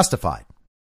mandates are justified.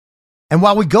 And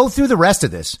while we go through the rest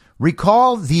of this,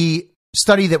 recall the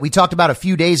study that we talked about a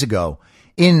few days ago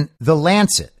in The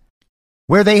Lancet,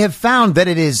 where they have found that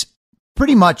it is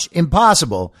pretty much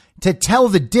impossible to tell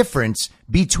the difference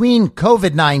between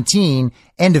COVID-19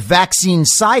 and vaccine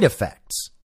side effects.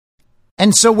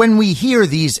 And so when we hear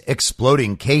these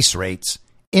exploding case rates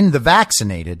in the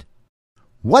vaccinated,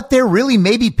 what they're really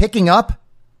maybe picking up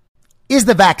is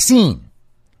the vaccine,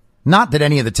 not that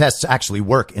any of the tests actually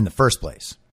work in the first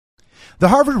place. The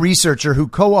Harvard researcher who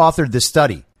co-authored the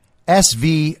study,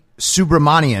 S.V.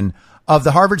 Subramanian of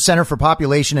the Harvard Center for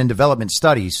Population and Development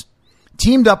Studies,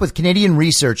 teamed up with Canadian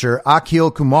researcher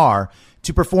Akhil Kumar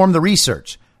to perform the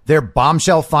research. Their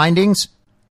bombshell findings?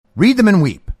 Read them and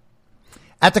weep.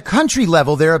 At the country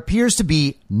level, there appears to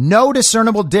be no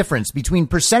discernible difference between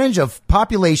percentage of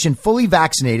population fully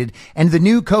vaccinated and the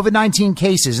new COVID-19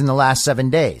 cases in the last 7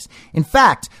 days. In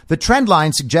fact, the trend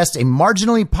line suggests a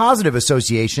marginally positive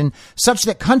association such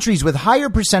that countries with higher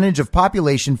percentage of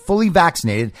population fully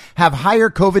vaccinated have higher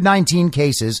COVID-19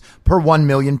 cases per 1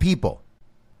 million people.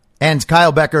 And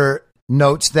Kyle Becker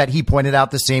notes that he pointed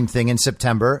out the same thing in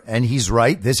September, and he's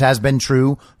right. This has been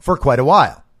true for quite a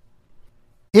while.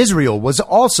 Israel was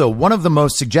also one of the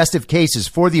most suggestive cases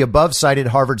for the above-cited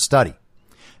Harvard study.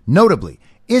 Notably,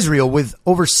 Israel, with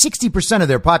over 60% of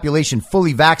their population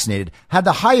fully vaccinated, had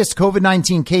the highest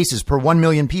COVID-19 cases per 1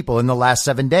 million people in the last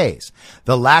 7 days.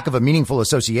 The lack of a meaningful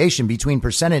association between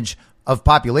percentage of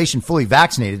population fully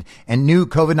vaccinated and new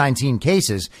COVID-19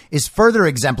 cases is further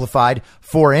exemplified,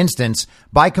 for instance,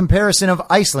 by comparison of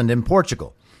Iceland and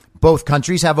Portugal. Both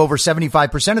countries have over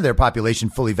 75% of their population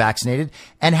fully vaccinated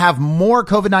and have more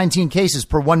COVID-19 cases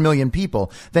per 1 million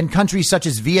people than countries such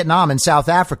as Vietnam and South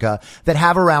Africa that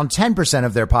have around 10%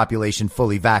 of their population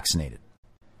fully vaccinated.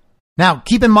 Now,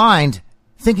 keep in mind,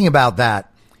 thinking about that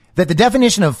the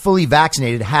definition of fully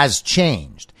vaccinated has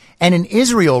changed. And in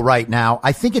Israel right now,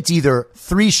 I think it's either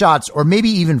 3 shots or maybe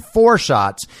even 4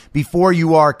 shots before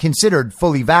you are considered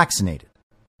fully vaccinated.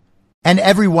 And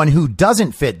everyone who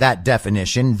doesn't fit that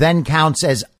definition then counts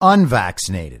as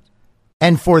unvaccinated.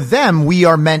 And for them, we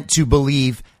are meant to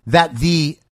believe that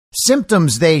the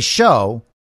symptoms they show,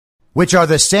 which are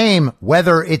the same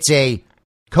whether it's a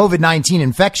COVID-19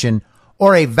 infection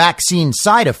or a vaccine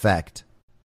side effect,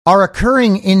 are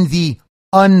occurring in the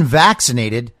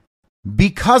unvaccinated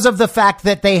because of the fact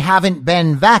that they haven't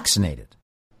been vaccinated.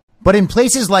 But in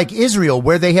places like Israel,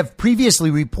 where they have previously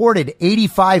reported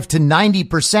 85 to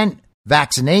 90%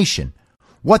 vaccination,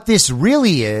 what this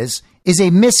really is a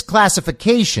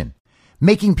misclassification,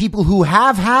 making people who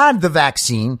have had the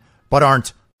vaccine but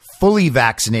aren't fully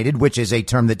vaccinated, which is a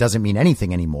term that doesn't mean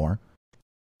anything anymore,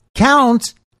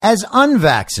 count as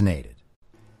unvaccinated.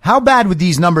 How bad would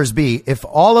these numbers be if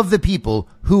all of the people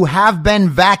who have been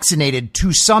vaccinated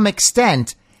to some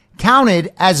extent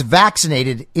counted as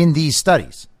vaccinated in these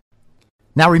studies?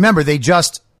 Now, remember, they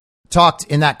just talked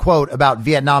in that quote about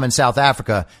Vietnam and South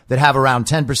Africa that have around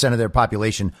 10% of their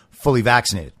population fully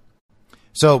vaccinated.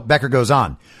 So Becker goes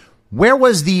on. Where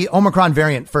was the Omicron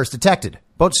variant first detected?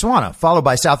 Botswana, followed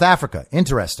by South Africa.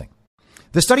 Interesting.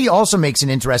 The study also makes an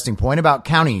interesting point about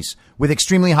counties with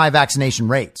extremely high vaccination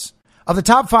rates. Of the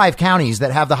top 5 counties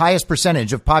that have the highest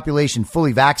percentage of population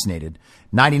fully vaccinated,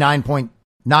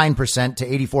 99.9% to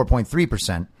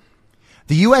 84.3%,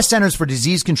 the U.S. Centers for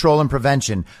Disease Control and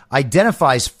Prevention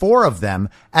identifies 4 of them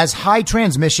as high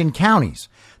transmission counties.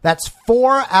 That's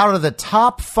 4 out of the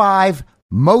top 5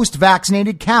 most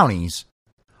vaccinated counties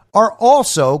are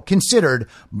also considered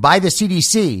by the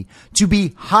CDC to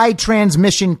be high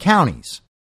transmission counties.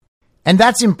 And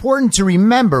that's important to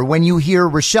remember when you hear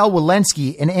Rochelle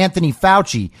Walensky and Anthony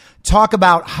Fauci talk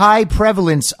about high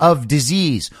prevalence of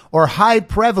disease or high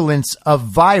prevalence of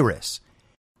virus,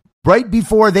 right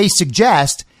before they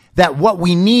suggest that what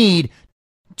we need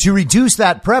to reduce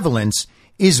that prevalence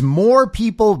is more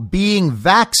people being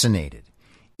vaccinated,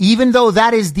 even though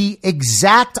that is the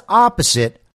exact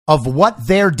opposite of what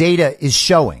their data is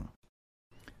showing.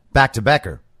 Back to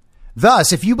Becker.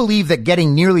 Thus, if you believe that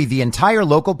getting nearly the entire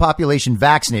local population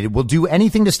vaccinated will do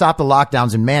anything to stop the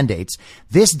lockdowns and mandates,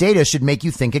 this data should make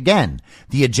you think again.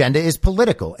 The agenda is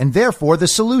political, and therefore the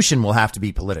solution will have to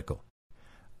be political.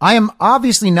 I am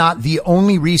obviously not the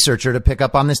only researcher to pick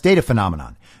up on this data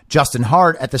phenomenon. Justin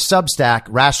Hart at the Substack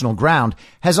Rational Ground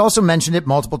has also mentioned it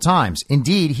multiple times.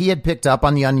 Indeed, he had picked up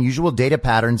on the unusual data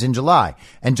patterns in July,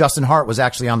 and Justin Hart was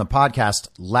actually on the podcast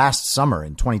last summer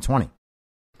in 2020.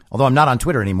 Although I'm not on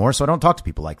Twitter anymore, so I don't talk to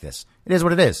people like this. It is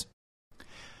what it is.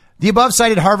 The above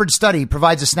cited Harvard study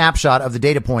provides a snapshot of the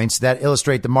data points that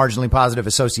illustrate the marginally positive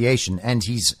association, and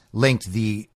he's linked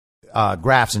the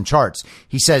graphs and charts.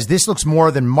 He says, this looks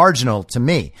more than marginal to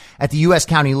me. At the U.S.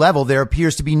 county level, there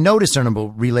appears to be no discernible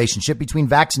relationship between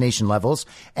vaccination levels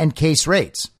and case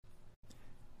rates.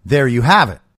 There you have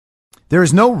it. There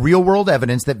is no real world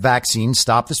evidence that vaccines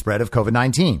stop the spread of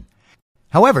COVID-19.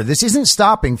 However, this isn't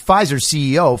stopping Pfizer's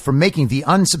CEO from making the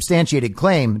unsubstantiated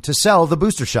claim to sell the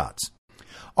booster shots.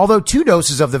 Although 2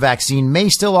 doses of the vaccine may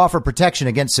still offer protection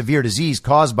against severe disease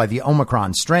caused by the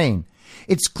Omicron strain,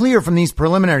 it's clear from these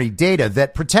preliminary data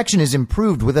that protection is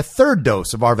improved with a 3rd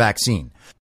dose of our vaccine.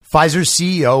 Pfizer's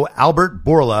CEO Albert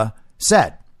Bourla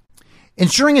said,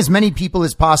 ensuring as many people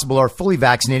as possible are fully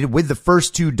vaccinated with the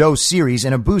first 2 dose series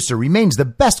and a booster remains the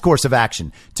best course of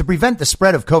action to prevent the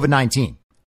spread of COVID-19.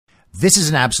 This is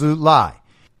an absolute lie.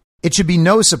 It should be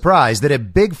no surprise that a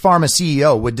big pharma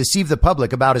CEO would deceive the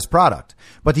public about his product.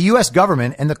 But the U.S.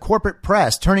 government and the corporate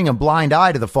press turning a blind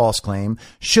eye to the false claim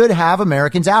should have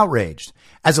Americans outraged.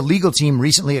 As a legal team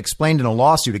recently explained in a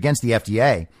lawsuit against the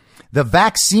FDA, the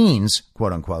vaccines,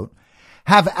 quote unquote,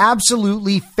 have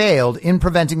absolutely failed in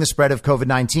preventing the spread of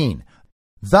COVID-19.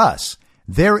 Thus,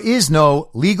 there is no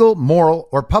legal, moral,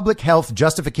 or public health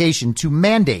justification to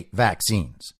mandate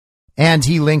vaccines. And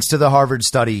he links to the Harvard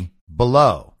study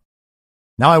below.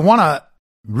 Now, I want to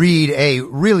read a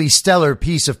really stellar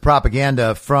piece of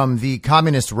propaganda from the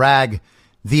communist rag,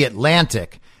 The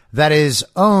Atlantic, that is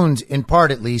owned, in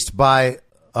part at least, by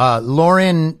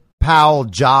Laurene Powell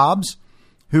Jobs,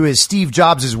 who is Steve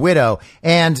Jobs' widow.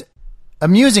 And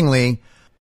amusingly,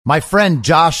 my friend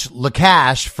Josh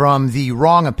Lacash from the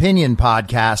Wrong Opinion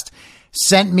podcast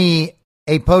sent me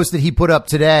a post that he put up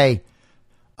today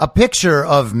a picture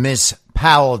of Miss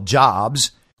Powell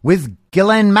Jobs with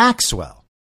Ghislaine Maxwell.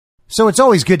 So it's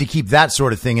always good to keep that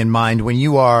sort of thing in mind when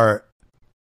you are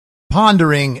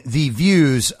pondering the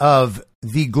views of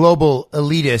the global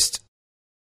elitist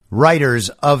writers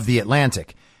of The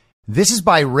Atlantic. This is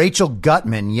by Rachel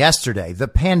Gutman yesterday. The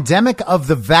pandemic of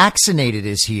the vaccinated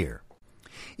is here.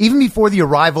 Even before the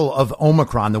arrival of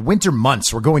Omicron, the winter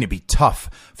months were going to be tough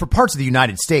for parts of the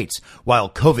United States. While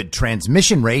COVID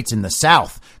transmission rates in the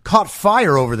South caught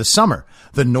fire over the summer,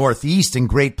 the Northeast and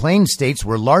Great Plains states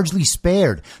were largely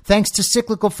spared thanks to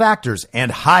cyclical factors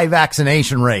and high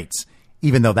vaccination rates,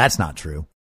 even though that's not true.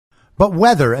 But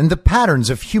weather and the patterns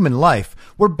of human life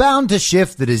were bound to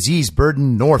shift the disease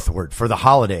burden northward for the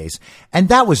holidays, and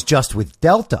that was just with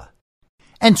Delta.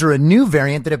 Enter a new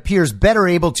variant that appears better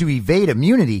able to evade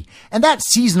immunity, and that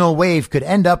seasonal wave could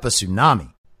end up a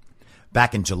tsunami.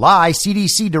 Back in July,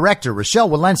 CDC Director Rochelle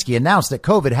Walensky announced that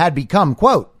COVID had become,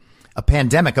 quote, a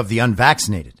pandemic of the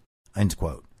unvaccinated, end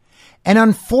quote. An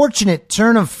unfortunate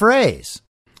turn of phrase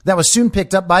that was soon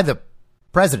picked up by the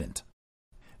president.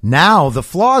 Now, the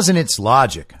flaws in its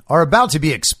logic are about to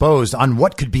be exposed on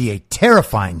what could be a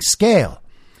terrifying scale.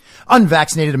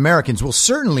 Unvaccinated Americans will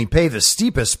certainly pay the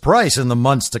steepest price in the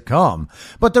months to come,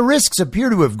 but the risks appear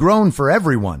to have grown for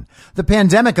everyone. The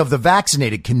pandemic of the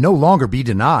vaccinated can no longer be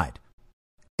denied.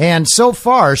 And so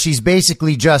far, she's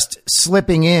basically just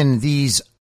slipping in these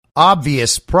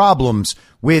obvious problems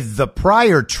with the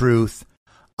prior truth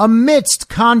amidst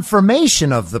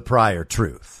confirmation of the prior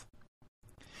truth.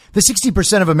 The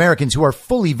 60% of Americans who are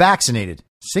fully vaccinated,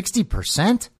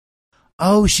 60%?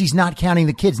 Oh, she's not counting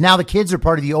the kids. Now the kids are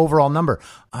part of the overall number.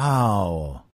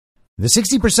 Oh, the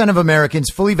 60% of Americans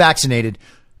fully vaccinated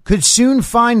could soon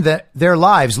find that their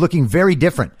lives looking very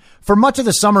different. For much of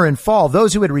the summer and fall,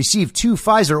 those who had received 2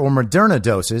 Pfizer or Moderna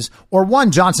doses or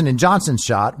 1 Johnson & Johnson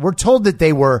shot were told that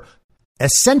they were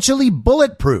essentially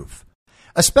bulletproof,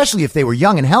 especially if they were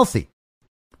young and healthy.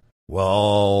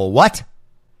 Well, what?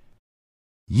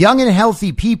 Young and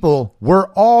healthy people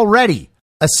were already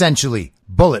essentially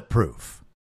bulletproof,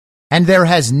 and there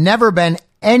has never been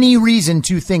any reason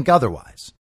to think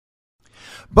otherwise.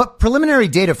 But preliminary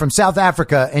data from South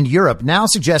Africa and Europe now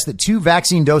suggest that 2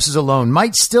 vaccine doses alone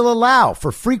might still allow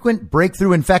for frequent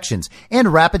breakthrough infections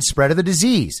and rapid spread of the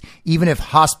disease, even if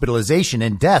hospitalization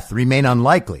and death remain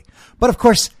unlikely. But of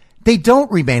course, they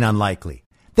don't remain unlikely.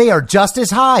 They are just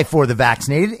as high for the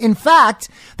vaccinated. In fact,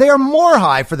 they are more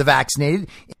high for the vaccinated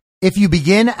if you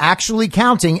begin actually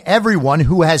counting everyone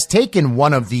who has taken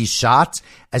one of these shots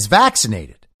as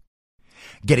vaccinated.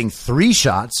 Getting 3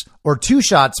 shots or 2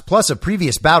 shots plus a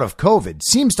previous bout of COVID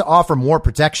seems to offer more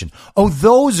protection. Oh,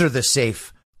 those are the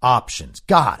safe options.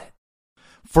 Got it.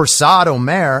 For Saad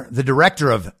Omer, the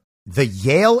director of the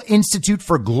Yale Institute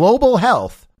for Global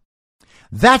Health,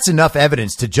 that's enough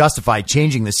evidence to justify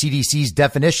changing the CDC's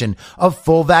definition of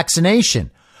full vaccination.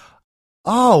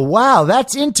 Oh, wow,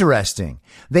 that's interesting.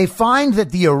 They find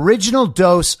that the original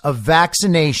dose of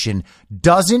vaccination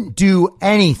doesn't do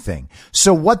anything.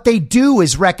 So what they do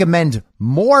is recommend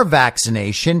more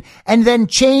vaccination and then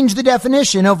change the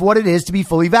definition of what it is to be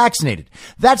fully vaccinated.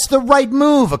 That's the right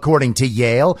move, according to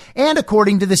Yale and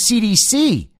according to the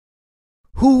CDC,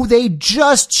 who they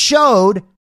just showed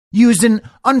used an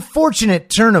unfortunate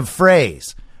turn of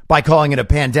phrase by calling it a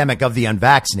pandemic of the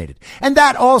unvaccinated. And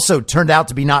that also turned out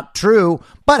to be not true.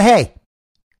 But hey,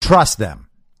 trust them.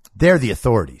 They're the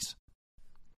authorities.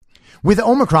 With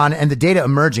Omicron and the data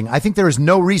emerging, I think there is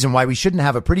no reason why we shouldn't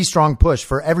have a pretty strong push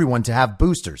for everyone to have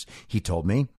boosters, he told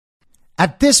me.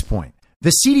 At this point,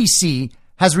 the CDC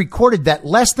has recorded that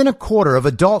less than a quarter of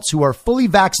adults who are fully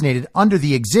vaccinated under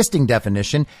the existing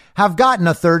definition have gotten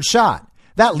a 3rd shot.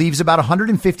 That leaves about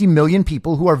 150 million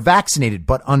people who are vaccinated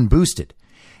but unboosted.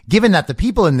 Given that the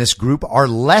people in this group are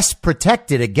less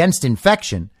protected against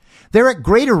infection, they're at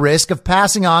greater risk of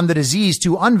passing on the disease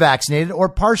to unvaccinated or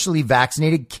partially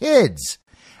vaccinated kids,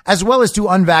 as well as to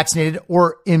unvaccinated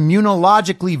or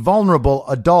immunologically vulnerable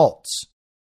adults.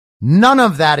 None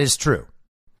of that is true.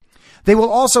 They will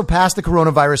also pass the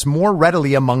coronavirus more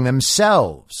readily among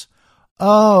themselves.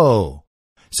 Oh,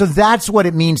 so that's what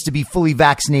it means to be fully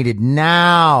vaccinated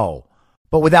now,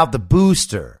 but without the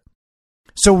booster.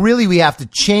 So really, we have to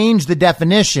change the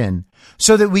definition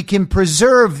so that we can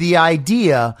preserve the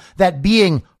idea that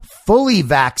being fully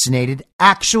vaccinated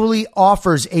actually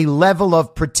offers a level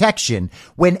of protection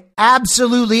when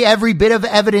absolutely every bit of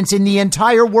evidence in the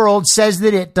entire world says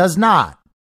that it does not.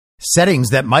 Settings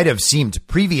that might have seemed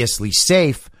previously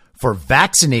safe for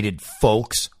vaccinated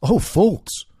folks,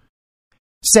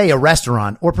 say a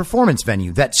restaurant or performance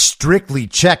venue that strictly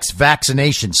checks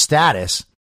vaccination status,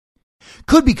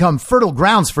 could become fertile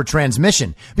grounds for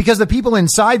transmission because the people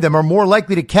inside them are more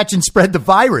likely to catch and spread the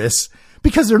virus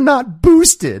because they're not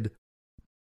boosted.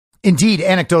 Indeed,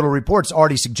 anecdotal reports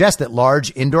already suggest that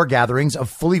large indoor gatherings of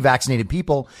fully vaccinated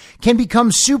people can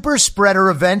become super spreader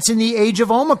events in the age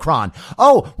of Omicron.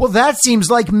 Oh, well, that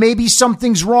seems like maybe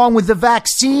something's wrong with the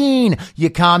vaccine, you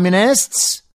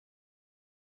communists.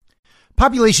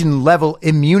 Population level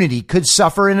immunity could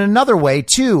suffer in another way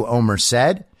too, Omer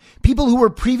said. People who were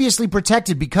previously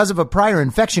protected because of a prior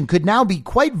infection could now be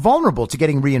quite vulnerable to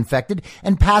getting reinfected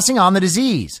and passing on the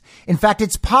disease. In fact,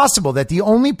 it's possible that the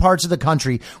only parts of the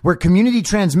country where community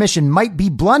transmission might be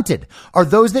blunted are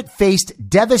those that faced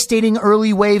devastating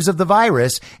early waves of the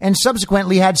virus and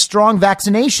subsequently had strong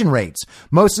vaccination rates,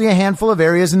 mostly a handful of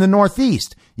areas in the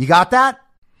Northeast. You got that?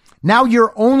 Now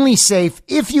you're only safe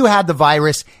if you had the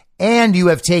virus and you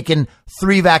have taken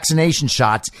 3 vaccination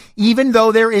shots, even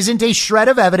though there isn't a shred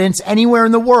of evidence anywhere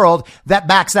in the world that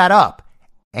backs that up.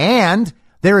 And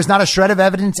there is not a shred of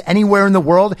evidence anywhere in the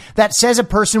world that says a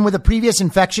person with a previous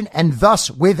infection and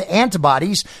thus with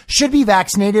antibodies should be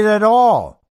vaccinated at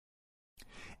all.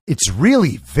 It's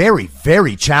really very,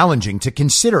 very challenging to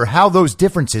consider how those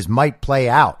differences might play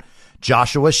out.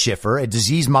 Joshua Schiffer, a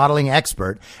disease modeling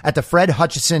expert at the Fred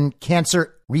Hutchinson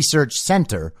Cancer Research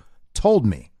Center, told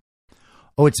me.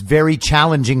 Oh, it's very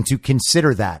challenging to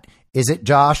consider that. Is it,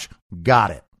 Josh?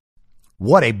 Got it.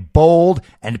 What a bold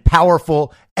and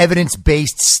powerful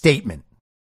evidence-based statement.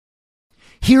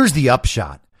 Here's the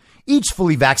upshot. Each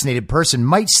fully vaccinated person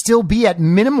might still be at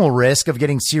minimal risk of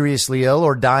getting seriously ill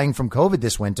or dying from COVID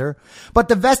this winter, but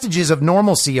the vestiges of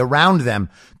normalcy around them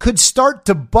could start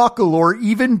to buckle or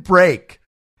even break.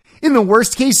 In the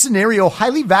worst case scenario,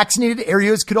 highly vaccinated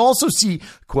areas could also see,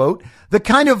 quote, the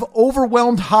kind of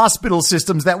overwhelmed hospital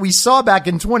systems that we saw back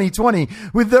in 2020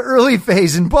 with the early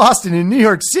phase in Boston and New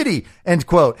York City, end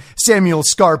quote. Samuel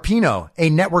Scarpino,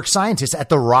 a network scientist at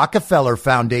the Rockefeller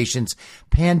Foundation's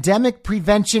Pandemic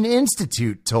Prevention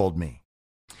Institute, told me.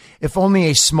 If only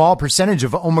a small percentage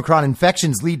of Omicron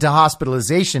infections lead to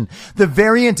hospitalization, the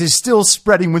variant is still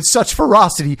spreading with such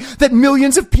ferocity that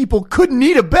millions of people couldn't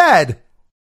need a bed.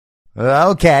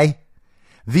 Okay.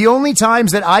 The only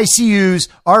times that ICUs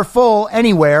are full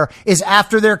anywhere is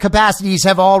after their capacities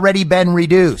have already been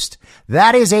reduced.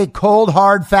 That is a cold,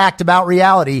 hard fact about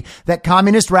reality that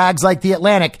communist rags like the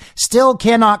Atlantic still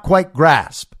cannot quite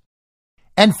grasp.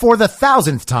 And for the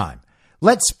 1,000th time,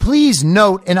 let's please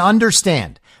note and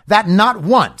understand that not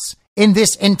once in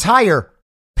this entire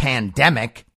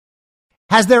pandemic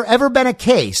has there ever been a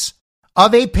case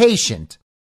of a patient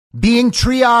being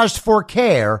triaged for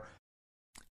care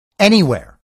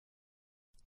anywhere.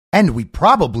 And we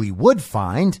probably would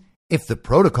find, if the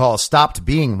protocol stopped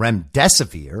being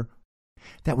remdesivir,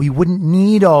 that we wouldn't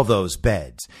need all those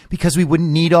beds because we wouldn't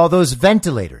need all those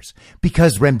ventilators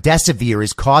because remdesivir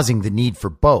is causing the need for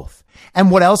both.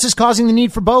 And what else is causing the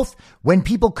need for both? When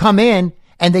people come in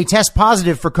and they test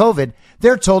positive for COVID,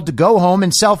 they're told to go home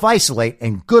and self-isolate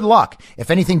and good luck.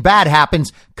 If anything bad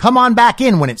happens, come on back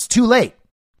in when it's too late.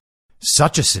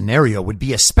 Such a scenario would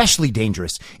be especially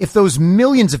dangerous if those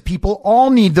millions of people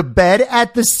all need the bed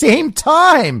at the same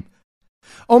time.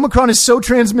 Omicron is so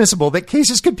transmissible that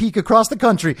cases could peak across the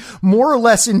country more or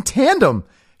less in tandem,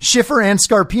 Schiffer and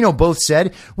Scarpino both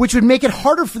said, which would make it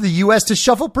harder for the U.S. to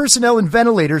shuffle personnel and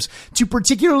ventilators to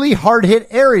particularly hard-hit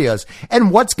areas.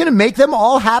 And what's going to make them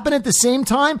all happen at the same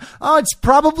time? Oh, it's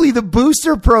probably the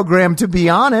booster program, to be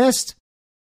honest.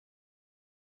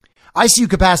 ICU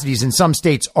capacities in some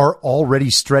states are already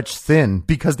stretched thin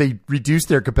because they reduced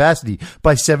their capacity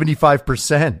by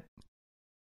 75%.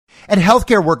 And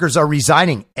healthcare workers are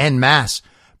resigning en masse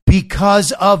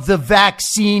because of the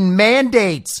vaccine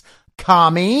mandates,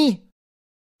 commie.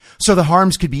 So the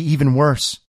harms could be even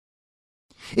worse.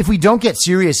 If we don't get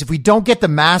serious, if we don't get the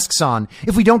masks on,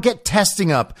 if we don't get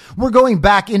testing up, we're going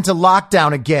back into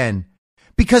lockdown again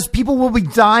because people will be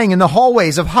dying in the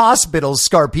hallways of hospitals,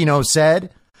 Scarpino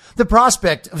said. The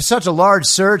prospect of such a large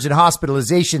surge in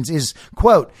hospitalizations is,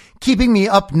 quote, keeping me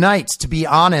up nights, to be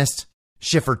honest,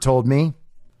 Schiffer told me.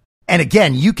 And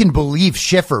again, you can believe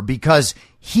Schiffer because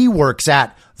he works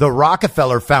at the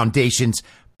Rockefeller Foundation's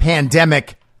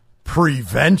Pandemic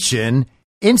Prevention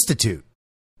Institute.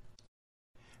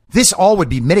 This all would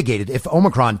be mitigated if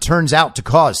Omicron turns out to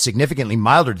cause significantly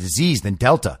milder disease than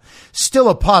Delta. Still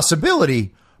a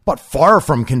possibility, but far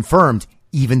from confirmed,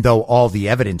 even though all the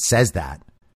evidence says that.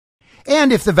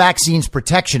 And if the vaccine's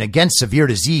protection against severe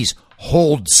disease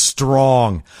holds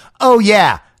strong. Oh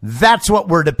yeah, that's what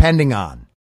we're depending on.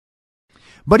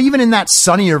 But even in that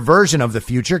sunnier version of the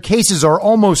future, cases are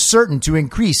almost certain to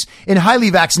increase in highly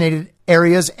vaccinated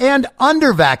areas and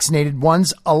under-vaccinated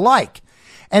ones alike,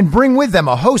 and bring with them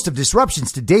a host of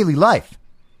disruptions to daily life.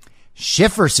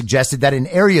 Schiffer suggested that in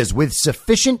areas with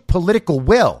sufficient political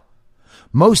will,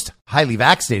 most highly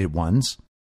vaccinated ones,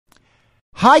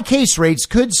 high case rates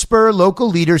could spur local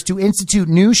leaders to institute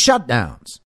new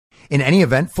shutdowns. In any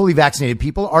event, fully vaccinated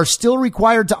people are still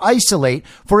required to isolate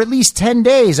for at least 10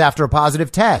 days after a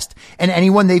positive test, and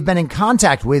anyone they've been in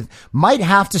contact with might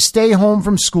have to stay home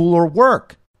from school or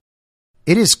work.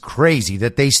 It is crazy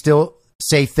that they still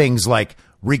say things like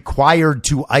required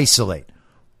to isolate.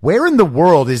 Where in the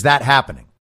world is that happening?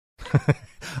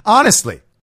 Honestly,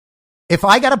 if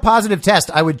I got a positive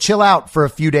test, I would chill out for a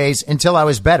few days until I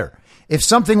was better. If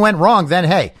something went wrong, then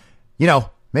hey,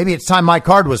 maybe it's time my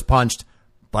card was punched,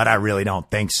 but I really don't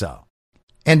think so.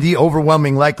 And the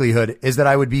overwhelming likelihood is that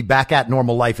I would be back at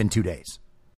normal life in 2 days.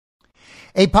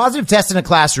 A positive test in a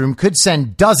classroom could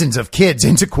send dozens of kids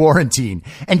into quarantine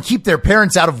and keep their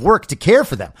parents out of work to care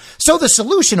for them. So the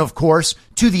solution, of course,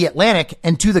 to the Atlantic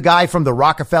and to the guy from the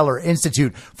Rockefeller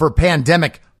Institute for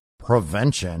Pandemic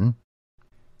Prevention,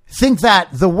 think that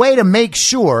the way to make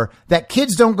sure that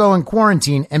kids don't go in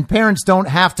quarantine and parents don't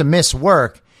have to miss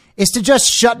work is to just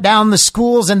shut down the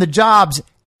schools and the jobs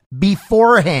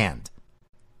beforehand.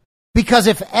 Because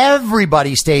if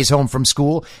everybody stays home from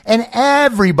school and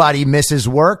everybody misses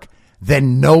work,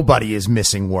 then nobody is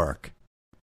missing work.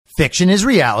 Fiction is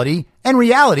reality, and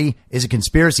reality is a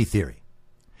conspiracy theory.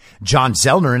 John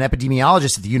Zellner, an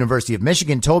epidemiologist at the University of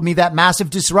Michigan, told me that massive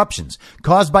disruptions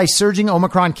caused by surging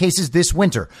Omicron cases this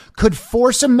winter could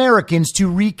force Americans to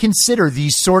reconsider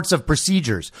these sorts of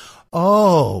procedures.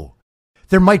 Oh,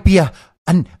 there might be a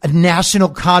national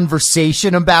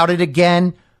conversation about it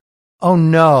again. Oh,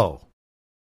 no.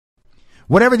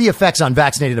 Whatever the effects on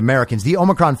vaccinated Americans, the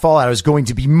Omicron fallout is going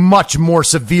to be much more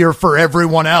severe for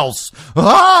everyone else.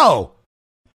 Oh!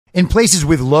 In places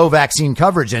with low vaccine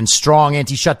coverage and strong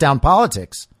anti-shutdown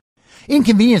politics,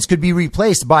 inconvenience could be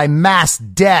replaced by mass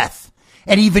death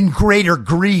and even greater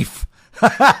grief.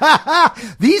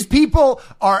 These people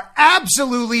are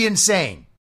absolutely insane.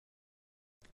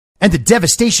 And the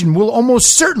devastation will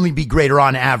almost certainly be greater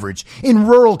on average in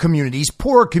rural communities,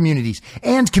 poor communities,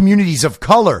 and communities of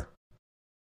color.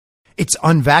 It's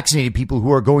unvaccinated people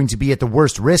who are going to be at the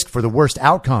worst risk for the worst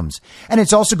outcomes. And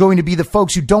it's also going to be the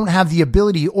folks who don't have the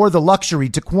ability or the luxury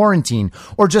to quarantine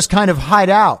or just kind of hide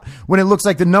out when it looks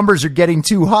like the numbers are getting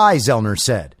too high, Zellner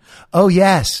said. Oh,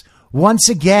 yes. Once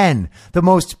again, the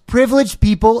most privileged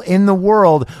people in the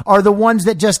world are the ones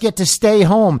that just get to stay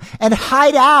home and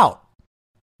hide out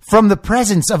from the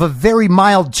presence of a very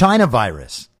mild China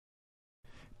virus.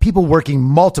 People working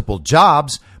multiple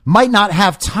jobs might not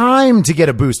have time to get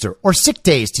a booster or sick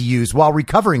days to use while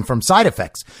recovering from side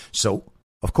effects. So,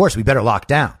 of course, we better lock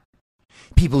down.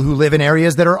 People who live in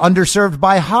areas that are underserved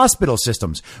by hospital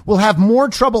systems will have more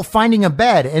trouble finding a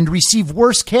bed and receive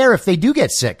worse care if they do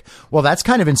get sick. Well, that's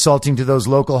kind of insulting to those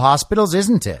local hospitals,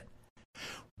 isn't it?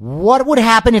 What would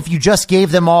happen if you just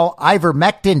gave them all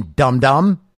ivermectin,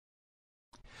 dum-dum?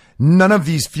 None of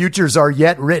these futures are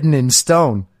yet written in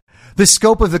stone. The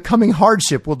scope of the coming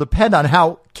hardship will depend on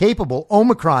how capable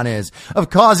Omicron is of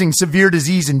causing severe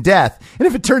disease and death. And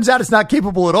if it turns out it's not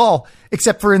capable at all,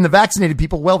 except for in the vaccinated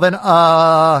people, well then,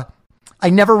 I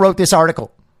never wrote this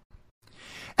article.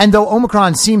 And though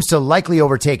Omicron seems to likely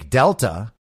overtake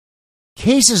Delta,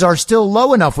 cases are still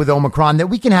low enough with Omicron that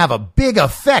we can have a big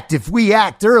effect if we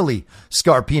act early,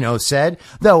 Scarpino said,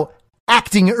 though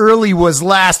acting early was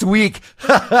last week.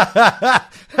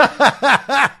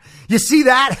 You see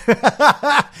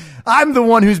that? I'm the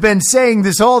one who's been saying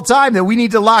this whole time that we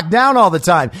need to lock down all the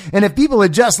time. And if people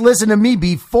had just listened to me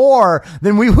before,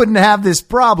 then we wouldn't have this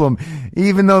problem,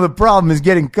 even though the problem is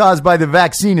getting caused by the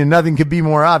vaccine and nothing could be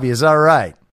more obvious. All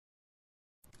right.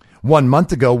 1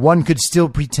 month ago, one could still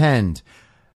pretend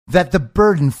that the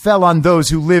burden fell on those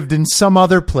who lived in some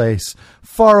other place,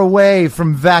 far away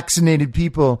from vaccinated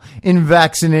people in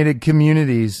vaccinated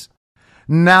communities.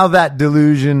 Now that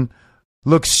delusion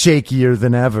looks shakier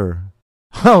than ever.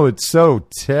 Oh, it's so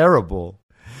terrible.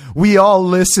 We all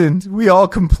listened. We all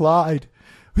complied.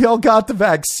 We all got the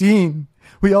vaccine.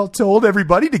 We all told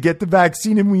everybody to get the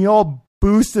vaccine, and we all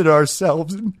boosted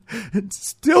ourselves. And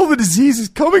still the disease is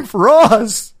coming for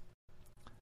us.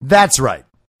 That's right.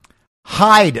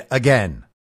 Hide again,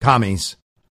 commies.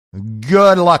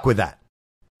 Good luck with that.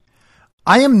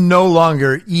 I am no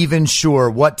longer even sure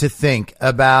what to think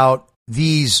about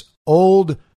these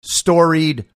old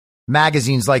storied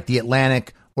magazines like The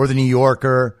Atlantic or The New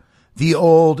Yorker, the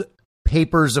old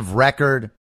papers of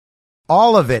record.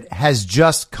 All of it has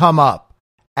just come up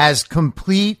as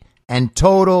complete and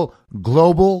total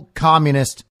global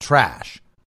communist trash.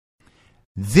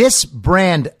 This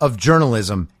brand of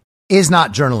journalism is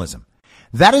not journalism.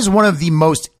 That is one of the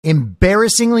most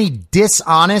embarrassingly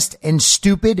dishonest and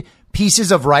stupid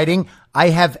pieces of writing I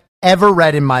have ever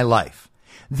read in my life.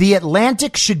 The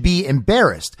Atlantic should be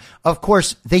embarrassed. Of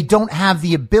course, they don't have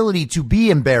the ability to be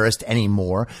embarrassed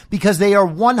anymore because they are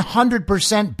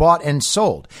 100% bought and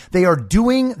sold. They are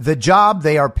doing the job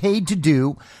they are paid to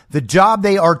do, the job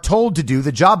they are told to do,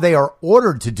 the job they are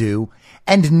ordered to do,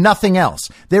 and nothing else.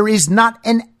 There is not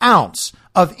an ounce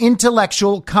of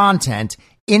intellectual content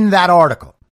in that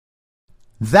article.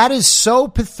 That is so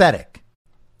pathetic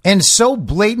and so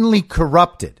blatantly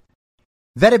corrupted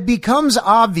that it becomes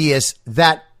obvious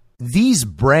that these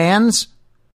brands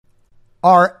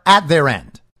are at their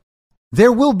end.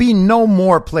 There will be no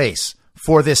more place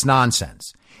for this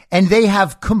nonsense, and they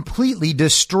have completely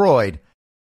destroyed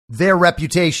their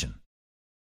reputation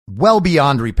well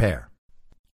beyond repair.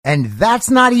 And that's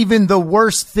not even the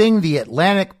worst thing The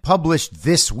Atlantic published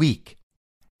this week.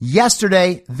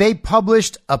 Yesterday, they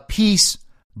published a piece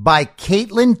by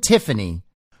Caitlin Tiffany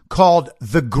called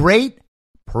The Great,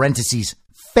 parentheses,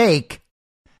 Fake,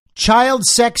 Child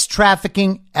Sex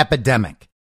Trafficking Epidemic,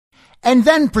 and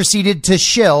then proceeded to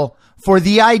shill for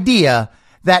the idea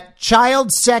that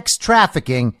child sex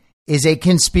trafficking is a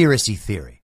conspiracy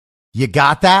theory. You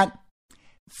got that?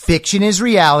 Fiction is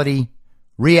reality.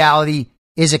 Reality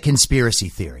is a conspiracy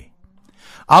theory.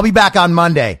 I'll be back on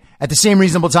Monday at the same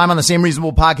reasonable time on the same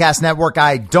reasonable podcast network.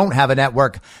 I don't have a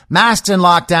network. Masks and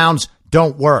lockdowns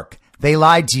don't work. They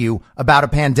lied to you about a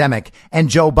pandemic, and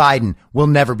Joe Biden will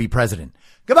never be president.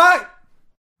 Goodbye.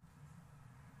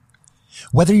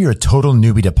 Whether you're a total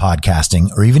newbie to podcasting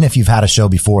or even if you've had a show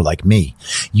before like me,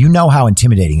 you know how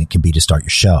intimidating it can be to start your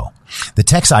show. The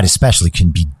tech side especially can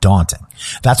be daunting.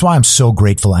 That's why I'm so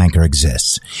grateful Anchor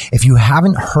exists. If you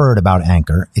haven't heard about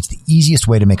Anchor, it's the easiest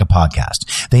way to make a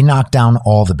podcast. They knock down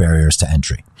all the barriers to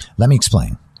entry. Let me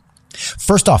explain.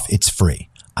 First off, it's free.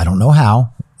 I don't know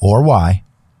how or why,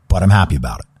 but I'm happy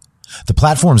about it. The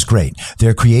platform's great. There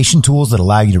are creation tools that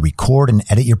allow you to record and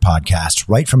edit your podcast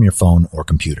right from your phone or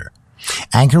computer.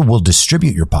 Anchor will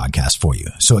distribute your podcast for you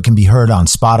so it can be heard on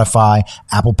Spotify,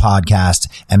 Apple Podcasts,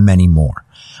 and many more.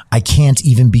 I can't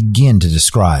even begin to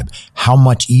describe how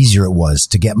much easier it was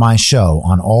to get my show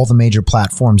on all the major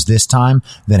platforms this time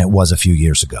than it was a few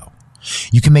years ago.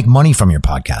 You can make money from your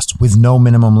podcast with no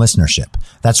minimum listenership.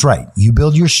 That's right. You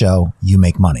build your show, you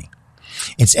make money.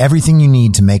 It's everything you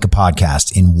need to make a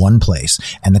podcast in one place,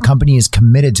 and the company is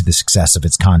committed to the success of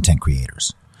its content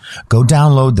creators. Go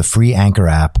download the free Anchor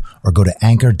app or go to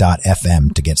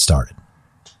anchor.fm to get started.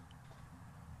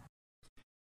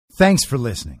 Thanks for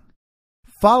listening.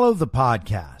 Follow the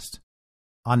podcast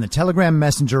on the Telegram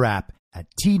Messenger app at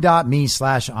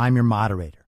t.me/I'm your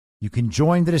moderator. You can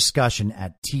join the discussion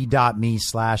at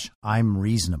t.me/I'm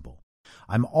reasonable.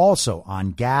 I'm also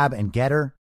on Gab and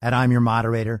Getter at I'm your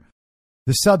moderator.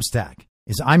 The Substack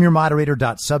is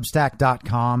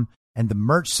imyourmoderator.substack.com, and the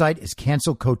merch site is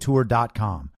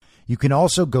cancelcouture.com. You can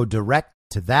also go direct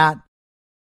to that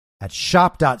at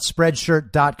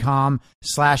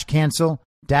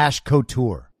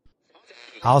shop.spreadshirt.com/cancel-couture.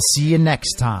 I'll see you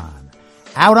next time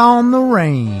out on the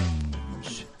range.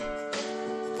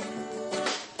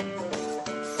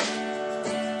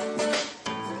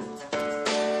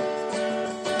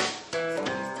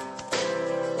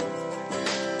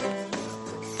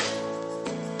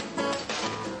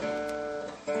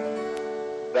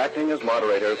 Acting as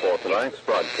moderator for tonight's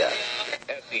broadcast.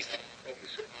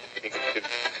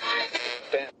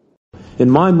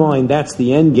 In my mind, that's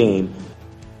the end game.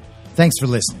 Thanks for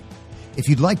listening. If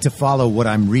you'd like to follow what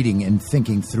I'm reading and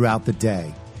thinking throughout the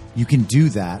day, you can do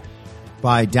that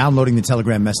by downloading the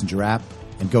Telegram Messenger app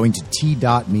and going to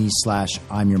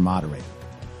t.me/I'm your moderator.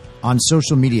 On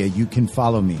social media, you can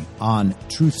follow me on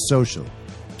Truth Social,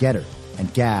 Getter,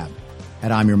 and Gab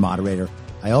at I'm your moderator.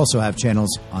 I also have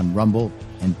channels on Rumble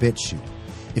and BitChute.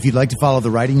 If you'd like to follow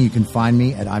the writing, you can find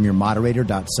me at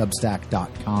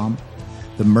imyourmoderator.substack.com.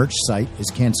 The merch site is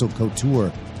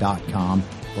cancelcouture.com,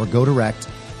 or go direct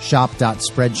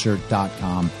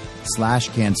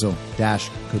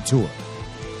shop.spreadshirt.com/cancel-couture.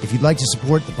 If you'd like to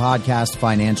support the podcast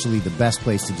financially, the best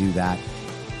place to do that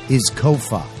is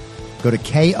Ko-Fi. Go to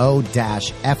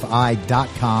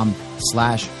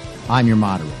ko-fi.com/I'm your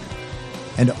moderator.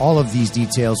 And all of these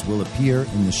details will appear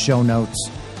in the show notes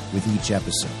with each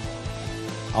episode.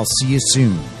 I'll see you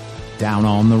soon down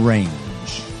on the range.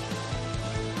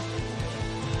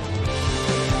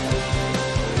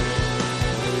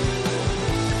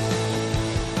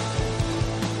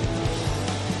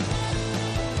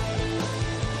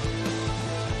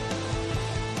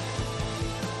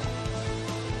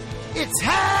 It's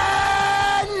halftime!